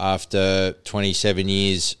debut after 27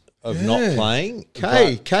 years of not playing.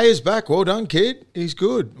 K is back. Well done, kid. He's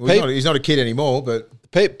good. Well, he's not a kid anymore, but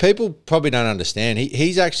people probably don't understand.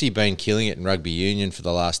 He's actually been killing it in rugby union for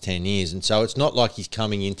the last 10 years, and so it's not like he's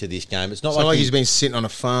coming into this game. It's not like he's been sitting on a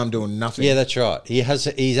farm doing nothing. Yeah, that's right.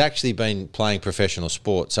 He's actually been playing professional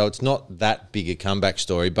sport, so it's not that big a comeback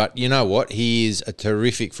story. But you know what? He is a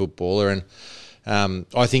terrific footballer, and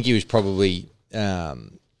I think he was probably.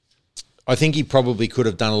 I think he probably could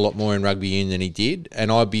have done a lot more in rugby union than he did,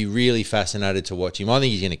 and I'd be really fascinated to watch him. I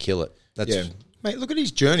think he's going to kill it. Yeah. Mate, look at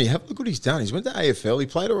his journey. Look what he's done. He's went to AFL. He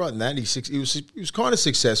played all right in that. He was kind of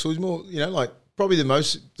successful. He was more, probably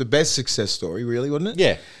the best success story, really, wasn't it?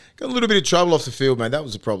 Yeah. Got a little bit of trouble off the field, mate. That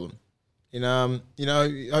was the problem. And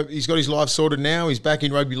he's got his life sorted now. He's back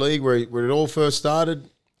in rugby league where it all first started,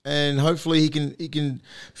 and hopefully he can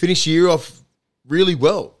finish the year off really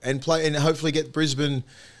well and play, and hopefully get Brisbane,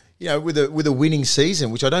 with a winning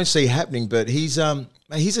season, which I don't see happening. But he's a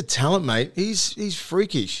talent, mate. He's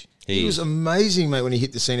freakish. He was amazing, mate, when he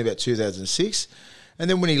hit the scene about 2006, and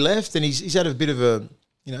then when he left, and he's had a bit of a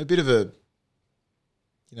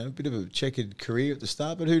checkered career at the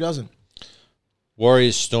start. But who doesn't?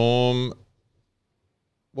 Warriors Storm.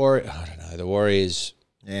 I don't know. The Warriors.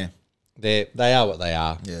 Yeah. They are what they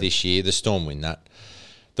are this year. The Storm win that.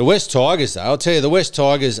 The West Tigers, though, I'll tell you, the West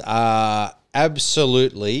Tigers are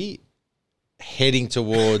absolutely heading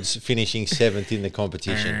towards finishing 7th in the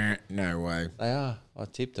competition. No way. They are. I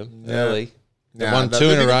tipped them early. They No, won 2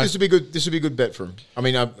 in a row. This would be good. This would be a good bet for him. I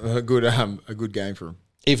mean, a good game for him.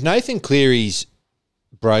 If Nathan Cleary's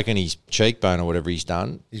broken his cheekbone or whatever he's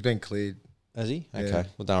done, He's been cleared. has he? Okay. Yeah.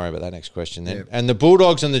 Well, don't worry about that next question then. Yeah. And the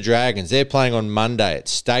Bulldogs and the Dragons, they're playing on Monday at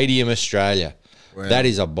Stadium Australia. Wow. That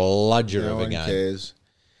is a bludger No of a one game. cares.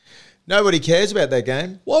 Nobody cares about that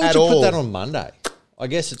game. Why would at you all. put that on Monday? I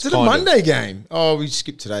guess it's It's a kind Monday game. Oh, we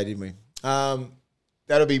skipped today, didn't we?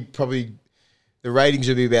 That'll be probably the ratings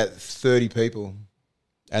will be about 30 people.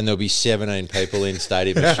 and there'll be 17 people in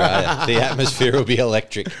Stadium Australia. The atmosphere will be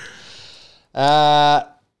electric. Are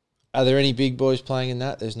there any big boys playing in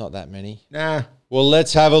that? There's not that many. Nah. Well,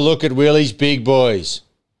 let's have a look at Willie's big boys.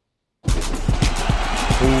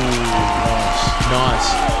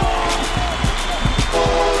 Nice.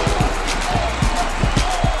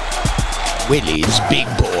 Willie's big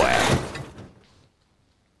boy.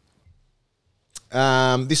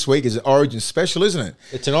 This week is an Origin special, isn't it?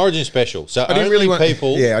 It's an Origin special, so I didn't only really want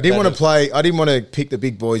people. Yeah, I didn't that want to have- play. I didn't want to pick the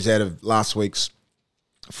big boys out of last week's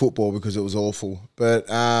football because it was awful. But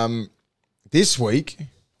this week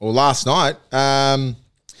or last night,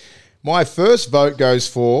 my first vote goes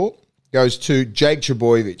to Jake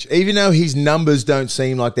Trbojevic, even though his numbers don't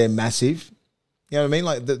seem like they're massive. You know what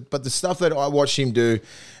I mean? But the stuff that I watched him do,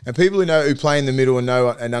 and people who play in the middle and know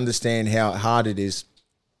and understand how hard it is,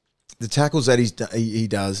 the tackles that he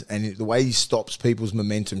does and the way he stops people's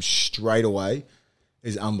momentum straight away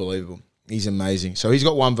is unbelievable. He's amazing. So he's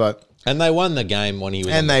got one vote. And they won the game when he was.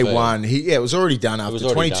 And on they the field. won. It was already done after was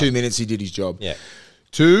already 22 done. minutes. He did his job. Yeah.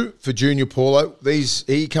 2 for Junior Paulo.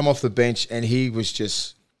 He come off the bench and he was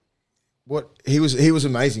just he was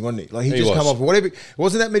amazing, wasn't he? Like he just was. come off whatever. It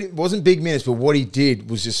wasn't that many. It wasn't big minutes, but what he did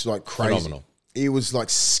was just like crazy. Phenomenal. He was like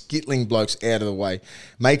skittling blokes out of the way.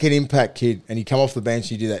 Make an impact, kid. And he come off the bench.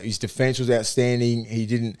 He did that. His defense was outstanding. He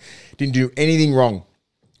didn't do anything wrong.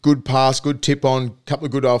 Good pass, good tip on, couple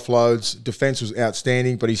of good offloads. Defense was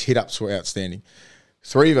outstanding, but his hit ups were outstanding.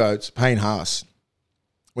 3 votes. Payne Haas.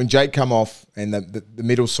 When Jake come off and the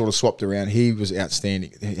middle sort of swapped around, he was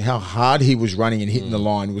outstanding. How hard he was running and hitting the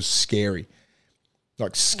line was scary.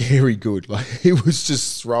 Like scary good. Like he was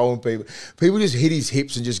just throwing people. People just hit his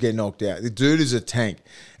hips and just get knocked out. The dude is a tank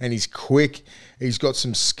and he's quick. He's got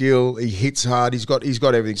some skill. He hits hard. He's got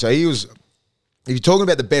everything. So he was, if you're talking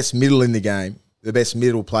about the best middle in the game, the best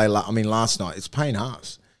middle player, last night, it's Payne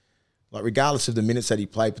Haas. Like regardless of the minutes that he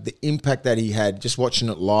played, but the impact that he had, just watching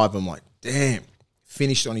it live, I'm like, damn,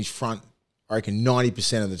 finished on his front, I reckon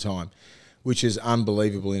 90% of the time, which is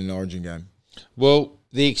unbelievable in an Origin game. Well,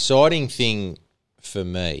 the exciting thing for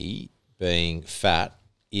me, being fat,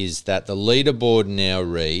 is that the leaderboard now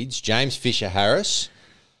reads James Fisher-Harris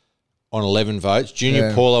on 11 votes,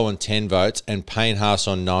 Junior Paulo on 10 votes, and Payne Haas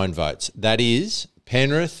on 9 votes. That is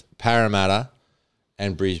Penrith, Parramatta,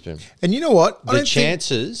 and Brisbane. And you know what? The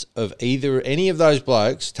chances of any of those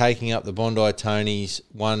blokes taking up the Bondi Tonys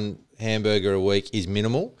one hamburger a week is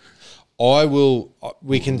minimal. We will.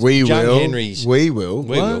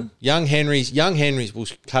 Young Henrys will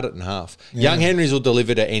cut it in half. Yeah. Young Henrys will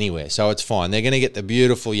deliver to anywhere, so it's fine. They're going to get the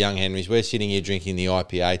beautiful Young Henrys. We're sitting here drinking the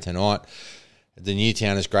IPA tonight. The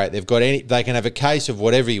Newtown is great. They can have a case of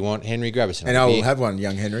whatever you want. Henry, grab us another And I will beer. have one,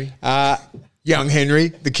 Young Henry. Young Henry.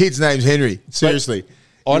 The kid's name's Henry. Seriously.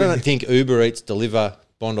 I don't think Uber Eats deliver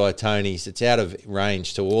Bondi Tonys. It's out of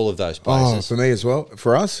range to all of those places. Oh, for me as well.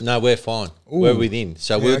 For us? No, we're fine. Ooh. We're within.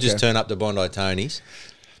 So Yeah, we'll okay. just turn up to Bondi Tonys.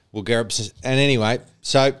 We'll go up. And anyway,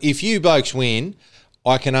 so if you blokes win,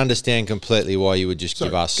 I can understand completely why you would just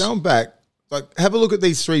give us. Going back, have a look at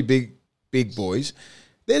these 3 big boys.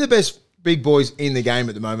 They're the best big boys in the game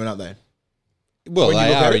at the moment, aren't they? Well, when you they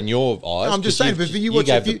look at are it. in your eyes. I'm just 'cause saying, but if you watch,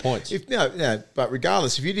 gave the points. But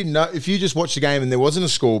regardless, if you didn't know, if you just watched the game and there wasn't a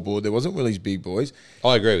scoreboard, there wasn't Willie's big boys.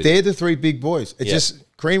 I agree with you. They're the 3 big boys. It Yeah. just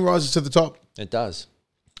cream rises to the top It does.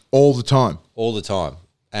 all the time. All the time.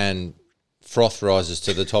 And froth rises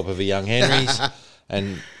to the top of a Young Henry's.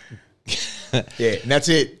 And Yeah, and that's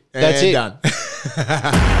it. And That's it. Done.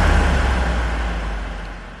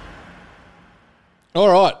 All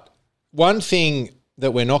right. One thing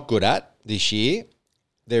that we're not good at this year,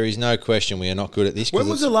 there is no question we are not good at this. When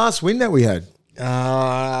was the last win that we had?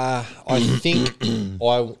 I think I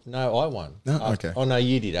won. No? Okay. Oh, no,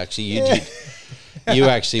 you did, actually. You did. You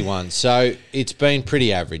actually won. So it's been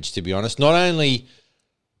pretty average, to be honest. Not only...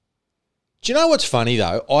 Do you know what's funny,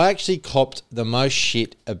 though? I actually copped the most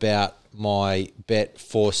shit about my bet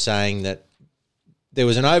for saying that there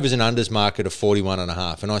was an overs and unders market of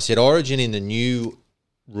 41.5. And I said Origin in the new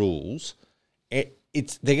rules, they're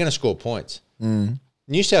going to score points.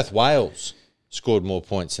 New South Wales scored more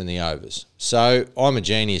points than the overs. So I'm a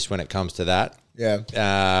genius when it comes to that.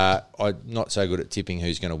 Yeah. I'm not so good at tipping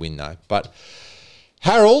who's going to win, though. But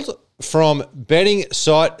Harold from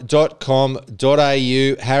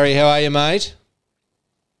bettingsite.com.au. Harry, how are you, mate?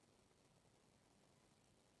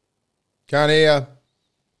 Can't hear.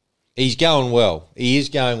 He's going well. He is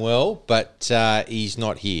going well, but he's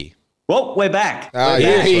not here. Well, we're back.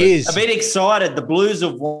 Here he is. A bit excited. The Blues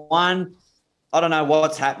have won. I don't know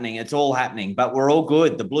what's happening. It's all happening, but we're all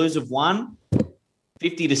good. The Blues have won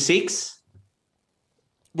 50-6.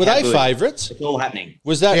 Were How they good? favourites? It's all happening.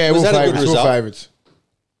 Was that Yeah, was we're that a good favourites. We're result? favourites.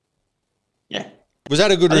 Yeah. Was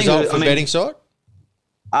that a good I think result it was- for I mean- betting side?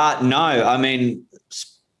 No, I mean,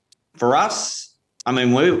 for us,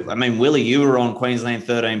 Willie, you were on Queensland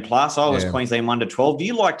 13 plus. I was Yeah. Queensland 1 to 12.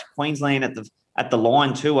 You liked Queensland at the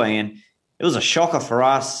line too, Ian. It was a shocker for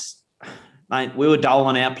us, mate. We were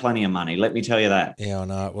doling out plenty of money. Let me tell you that. Yeah, I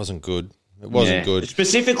know. It wasn't good. It wasn't good.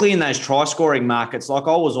 Specifically in those try-scoring markets, like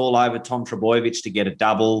I was all over Tom Trbojevic to get a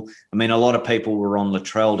double. I mean, a lot of people were on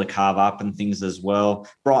Latrell to carve up and things as well.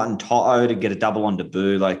 Brighton Toto to get a double on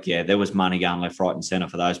Deboo. Like, yeah, there was money going left, right and centre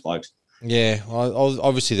for those blokes. Yeah,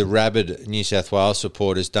 obviously the rabid New South Wales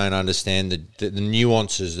supporters don't understand the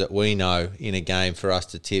nuances that we know in a game for us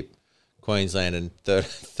to tip Queensland and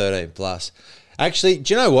 13 plus. Actually,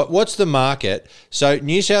 do you know what? What's the market? So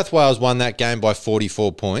New South Wales won that game by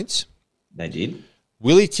 44 points. They did.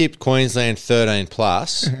 Willie tipped Queensland 13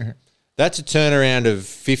 plus. That's a turnaround of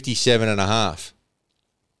 57.5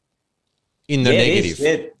 in the negative.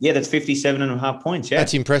 Yeah, that's 57.5 points. Yeah,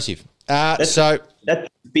 That's impressive. That's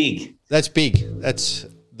big. That's big. That's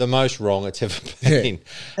the most wrong it's ever been.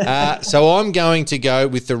 So I'm going to go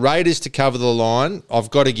with the Raiders to cover the line. I've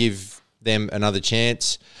got to give them another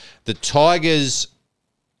chance. The Tigers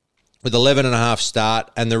with 11.5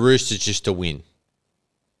 start and the Roosters just to win.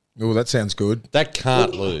 Oh, that sounds good. That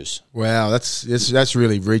can't lose. Wow, that's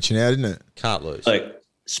really reaching out, isn't it? Can't lose.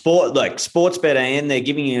 Sports bet, and they're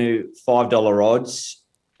giving you $5 odds,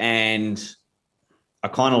 and I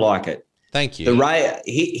kind of like it. Thank you.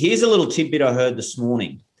 Here's a little tidbit I heard this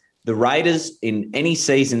morning. The Raiders in any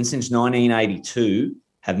season since 1982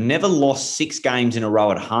 have never lost 6 games in a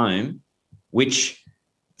row at home, which,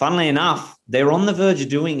 funnily enough, they're on the verge of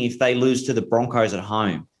doing if they lose to the Broncos at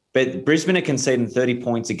home. But Brisbane are conceding 30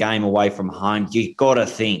 points a game away from home. You got to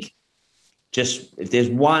think, just if there's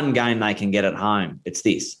one game they can get at home, it's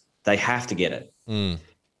this. They have to get it.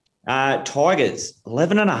 Tigers,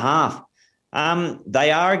 11.5.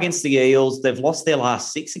 They are against the Eels. They've lost their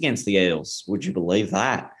last 6 against the Eels. Would you believe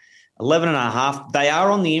that? 11.5. They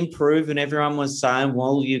are on the improve, and everyone was saying,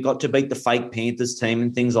 well, you got to beat the fake Panthers team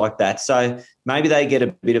and things like that. So maybe they get a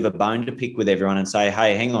bit of a bone to pick with everyone and say,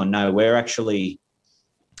 hey, hang on, no, we're on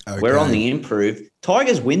the improve.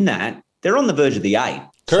 Tigers win that. They're on the verge of the 8.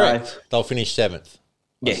 Correct. So, they'll finish 7th.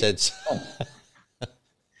 Yeah. I said so.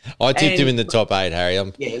 I tipped him in the top 8, Harry.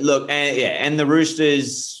 And the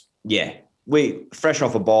Roosters, we fresh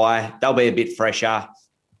off a bye. They'll be a bit fresher.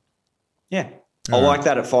 Yeah. I like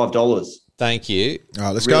that at $5. Thank you. All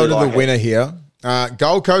right, let's Really go to like the winner here.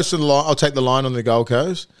 Gold Coast to the line. I'll take the line on the Gold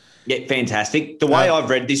Coast. Yeah, fantastic. The way I've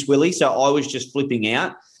read this, Willie, so I was just flipping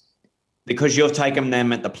out because you've taken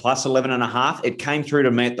them at the plus 11.5. It came through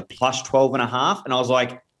to me at the plus 12.5, and I was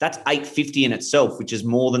like, that's $8.50 in itself, which is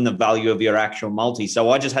more than the value of your actual multi. So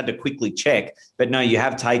I just had to quickly check. But no, you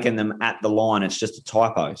have taken them at the line. It's just a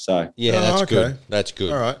typo. So Yeah, that's good. That's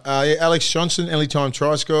good. All right. Alex Johnson, anytime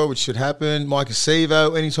try scorer, which should happen. Mike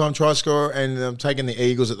Acevo, anytime try scorer, and I'm taking the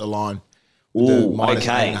Eagles at the line. Ooh, minus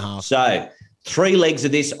okay. 8.5. So 3 legs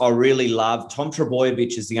of this I really love. Tom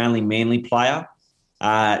Trbojevic is the only Manly player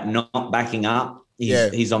not backing up.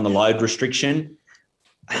 He's on the load restriction.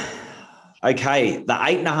 Okay, the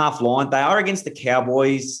 8.5 line, they are against the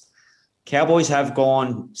Cowboys. Cowboys have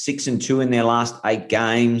gone 6-2 in their last 8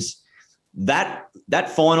 games. That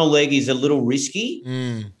final leg is a little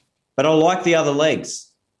risky, but I like the other legs.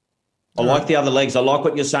 I like the other legs. I like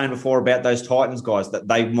what you're saying before about those Titans guys, that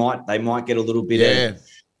they might get a little bit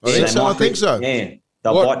I think so. Yeah,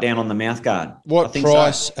 they'll bite down on the mouth guard. What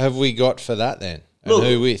price have we got for that then? And Look,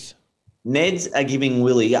 who with? Neds are giving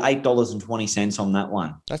Willie $8.20 on that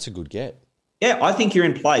one. That's a good get. Yeah, I think you're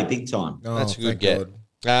in play big time. Oh, That's a good thank get.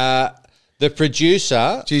 God. The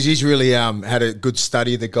producer... Geez, he's really had a good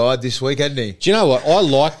study of the guide this week, hasn't he? Do you know what? I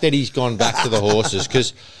like that he's gone back to the horses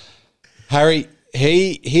because, Harry...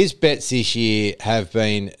 His bets this year have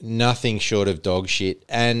been nothing short of dog shit.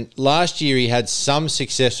 And last year he had some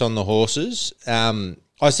success on the horses. I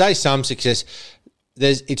say some success.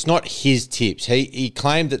 It's not his tips. He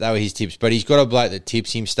claimed that they were his tips, but he's got a bloke that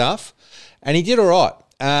tips him stuff. And he did all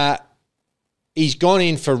right. He's gone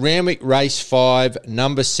in for Randwick Race 5,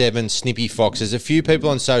 number 7, Snippy Fox. There's a few people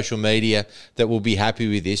on social media that will be happy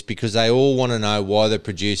with this because they all want to know why the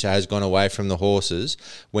producer has gone away from the horses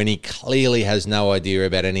when he clearly has no idea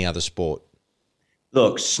about any other sport.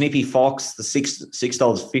 Look, Snippy Fox, the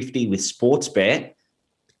 $6.50 with Sportsbet.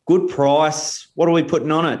 Good price. What are we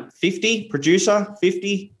putting on it? 50? Producer?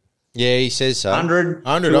 50? Yeah, he says so. 100?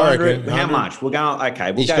 100, I reckon. How much? We're going,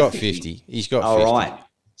 okay. He's got 50. He's got 50. All right.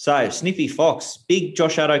 So, Snippy Fox, big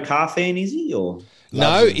Josh Addo-Carr fan, is he? Or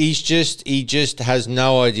no, he just has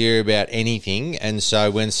no idea about anything. And so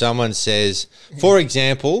when someone says, for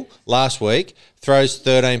example, last week, throws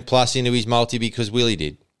 13 plus into his multi because Willie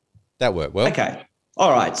did. That worked well. Okay. All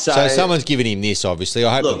right. So someone's given him this, obviously.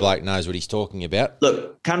 I hope the bloke knows what he's talking about.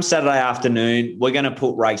 Look, come Saturday afternoon, we're going to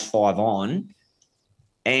put race 5 on.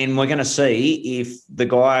 And we're going to see if the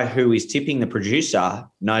guy who is tipping the producer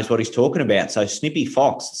knows what he's talking about. So Snippy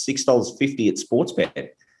Fox, $6.50 at Sportsbet.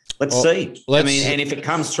 Let's see. And if it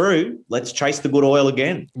comes through, let's chase the good oil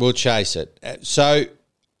again. We'll chase it. So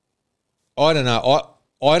I don't know.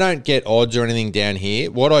 I don't get odds or anything down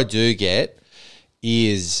here. What I do get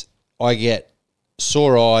is I get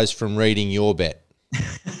sore eyes from reading your bet.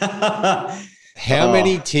 How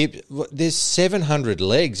many tips? There's 700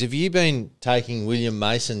 legs. Have you been taking William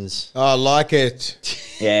Mason's? I like it.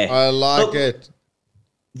 Yeah. I like it.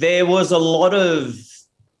 There was a lot of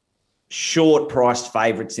short-priced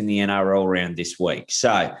favourites in the NRL round this week.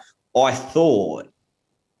 So I thought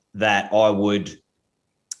that I would,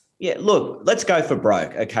 let's go for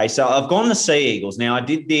broke. Okay, so I've gone the Sea Eagles. Now, I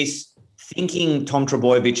did this thinking Tom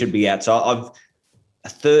Trbojevic would be out. So I've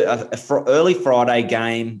early Friday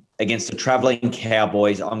game against the travelling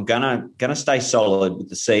Cowboys. I'm gonna stay solid with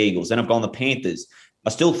the Sea Eagles. Then I've gone the Panthers. I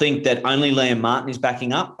still think that only Liam Martin is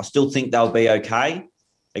backing up. I still think they'll be okay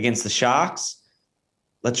against the Sharks.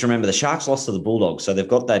 Let's remember the Sharks lost to the Bulldogs, so they've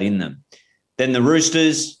got that in them. Then the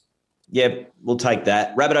Roosters, we'll take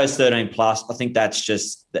that. Rabbitohs 13 plus. I think that's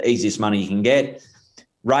just the easiest money you can get.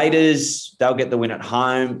 Raiders, they'll get the win at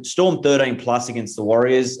home. Storm 13 plus against the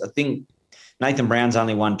Warriors. I think Nathan Brown's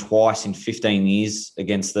only won twice in 15 years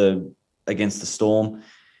against the Storm.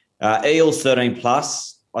 Eels 13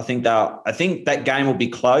 plus. I think that game will be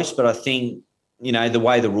close, but I think the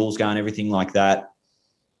way the rules go and everything like that,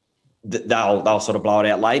 they'll sort of blow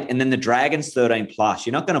it out late. And then the Dragons 13 plus.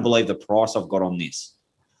 You're not going to believe the price I've got on this.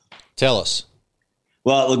 Tell us.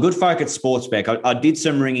 Well, the good folk at Sportsbet, I did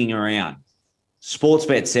some ringing around.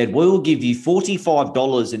 Sportsbet said we will give you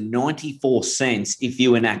 $45.94 if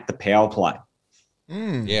you enact the power play.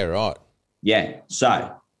 Yeah, right. Yeah.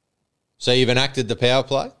 So you've enacted the power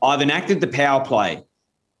play? I've enacted the power play.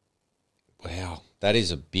 Wow. That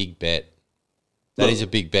is a big bet. That is a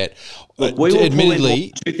big bet. Look, we will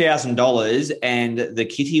admittedly pull in $2,000 and the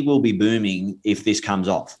kitty will be booming if this comes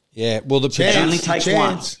off. Yeah. Well, it only takes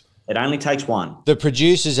one. It only takes one. The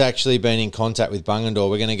producer's actually been in contact with Bungendore.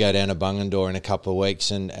 We're going to go down to Bungendore in a couple of weeks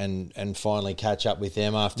and finally catch up with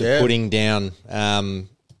them after putting down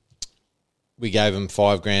we gave them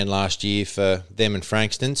 $5,000 last year for them and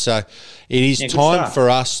Frankston. So it is time for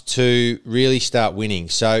us to really start winning.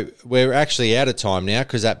 So we're actually out of time now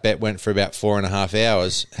because that bet went for about 4.5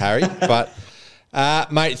 hours, Harry. But,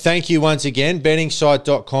 mate, thank you once again.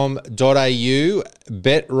 bettingsite.com.au.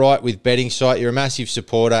 Bet right with Betting Site. You're a massive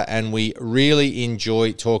supporter and we really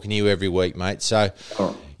enjoy talking to you every week, mate. So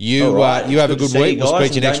you have a good week. We'll speak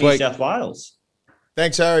to you next week. South Wales.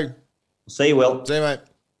 Thanks, Harry. See you, Will. See you, mate.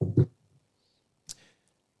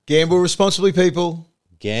 Gamble responsibly, people.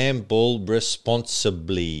 Gamble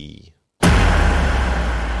responsibly.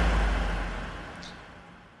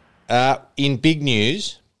 In big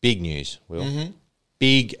news, Will. Mm-hmm.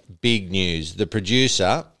 Big news. The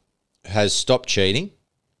producer has stopped cheating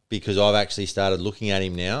because I've actually started looking at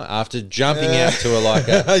him now after jumping out to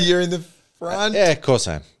a You're in the front? Yeah, of course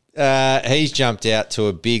I am. He's jumped out to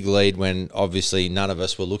a big lead when obviously none of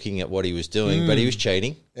us were looking at what he was doing, but he was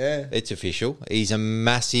cheating. Yeah. It's official. He's a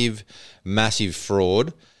massive, massive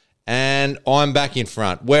fraud. And I'm back in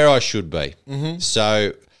front where I should be. Mm-hmm.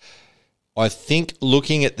 So I think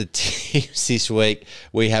looking at the tips this week,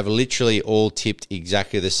 we have literally all tipped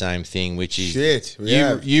exactly the same thing, which is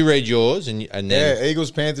you read yours and then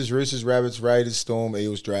Eagles, Panthers, Roosters, Rabbits, Raiders, Storm,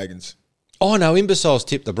 Eagles, Dragons. Oh no, Imbecile's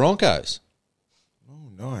tipped the Broncos.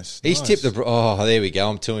 Nice. He's tipped the. Oh, there we go.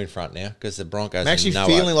 I'm 2 in front now because the Broncos. I'm actually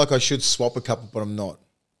feeling like I should swap a couple, but I'm not.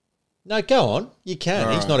 No, go on. You can.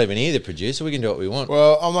 All He's not even here, the producer. We can do what we want.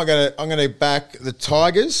 Well, I'm not gonna. I'm gonna back the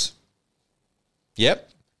Tigers.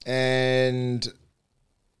 Yep. And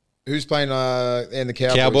who's playing? And the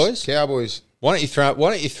Cowboys. Cowboys. Why don't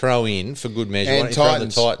you throw in for good measure? And why don't you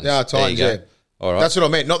Titans. Throw the Titans? No, Titans. Yeah. All right. That's what I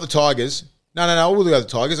meant. Not the Tigers. No. We'll go the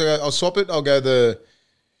Tigers. I'll swap it. I'll go the.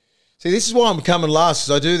 See, this is why I'm coming last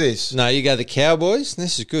as I do this. No, you go the Cowboys.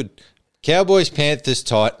 This is good. Cowboys, Panthers,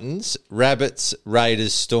 Titans, Rabbits,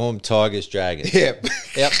 Raiders, Storm, Tigers, Dragons. Yep.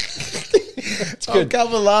 It's good. I'm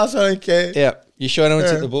coming last. I don't care. Yep. You sure no one's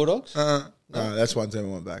hit the Bulldogs? No, that's 1 team I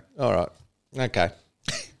want back. All right. Okay.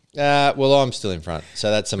 Well, I'm still in front, so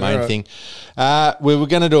that's the main thing. We were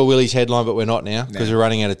going to do a Willie's headline, but we're not now because we're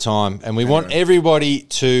running out of time. And we want everybody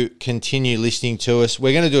to continue listening to us.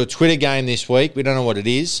 We're going to do a Twitter game this week. We don't know what it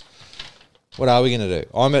is. What are we going to do?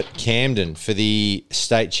 I'm at Camden for the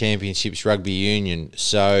State Championships Rugby Union,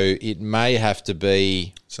 so it may have to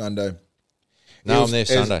be... Sunday. No, I'm there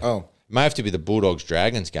Sunday. It may have to be the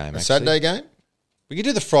Bulldogs-Dragons game, actually. Saturday game? We could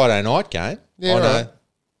do the Friday night game. Yeah, right.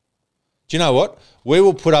 Do you know what? We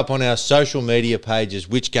will put up on our social media pages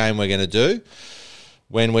which game we're going to do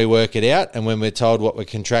when we work it out and when we're told what we're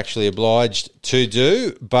contractually obliged to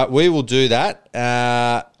do, but we will do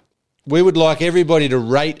that. We would like everybody to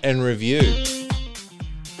rate and review.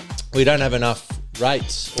 We don't have enough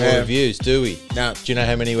rates or reviews, do we? No. Do you know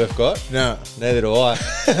how many we've got? No. Neither do I.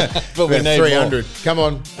 But we need 300. more. Come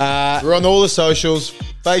on. We're on all the socials.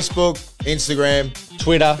 Facebook, Instagram,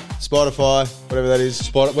 Twitter, Spotify, whatever that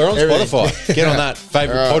is. We're on Spotify. Get on that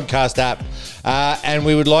favourite podcast app. And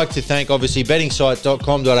we would like to thank, obviously,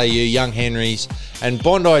 bettingsite.com.au, Young Henrys, and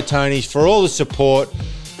Bondi Tonys for all the support.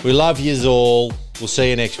 We love yous all. We'll see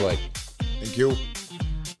you next week. Thank you.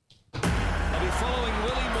 They'll be following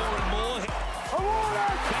Willie more and more.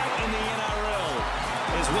 Back in the NRL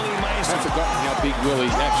is Willie Mason. I've forgotten how big Willie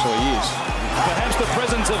actually is. Perhaps the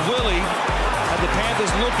presence of Willie had the Panthers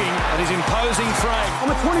looking at his imposing frame. I'm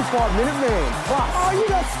a 25-minute man. Oh, you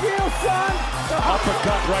got skill, son.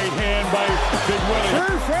 Uppercut right hand by Big Willie.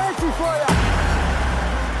 Too fancy for you.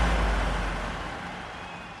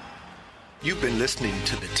 You've been listening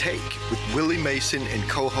to The Take with Willie Mason and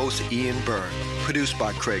co-host Ian Byrne. Produced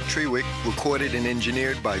by Craig Trewick, recorded and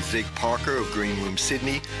engineered by Zig Parker of Green Room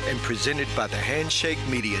Sydney, and presented by the Handshake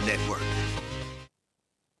Media Network.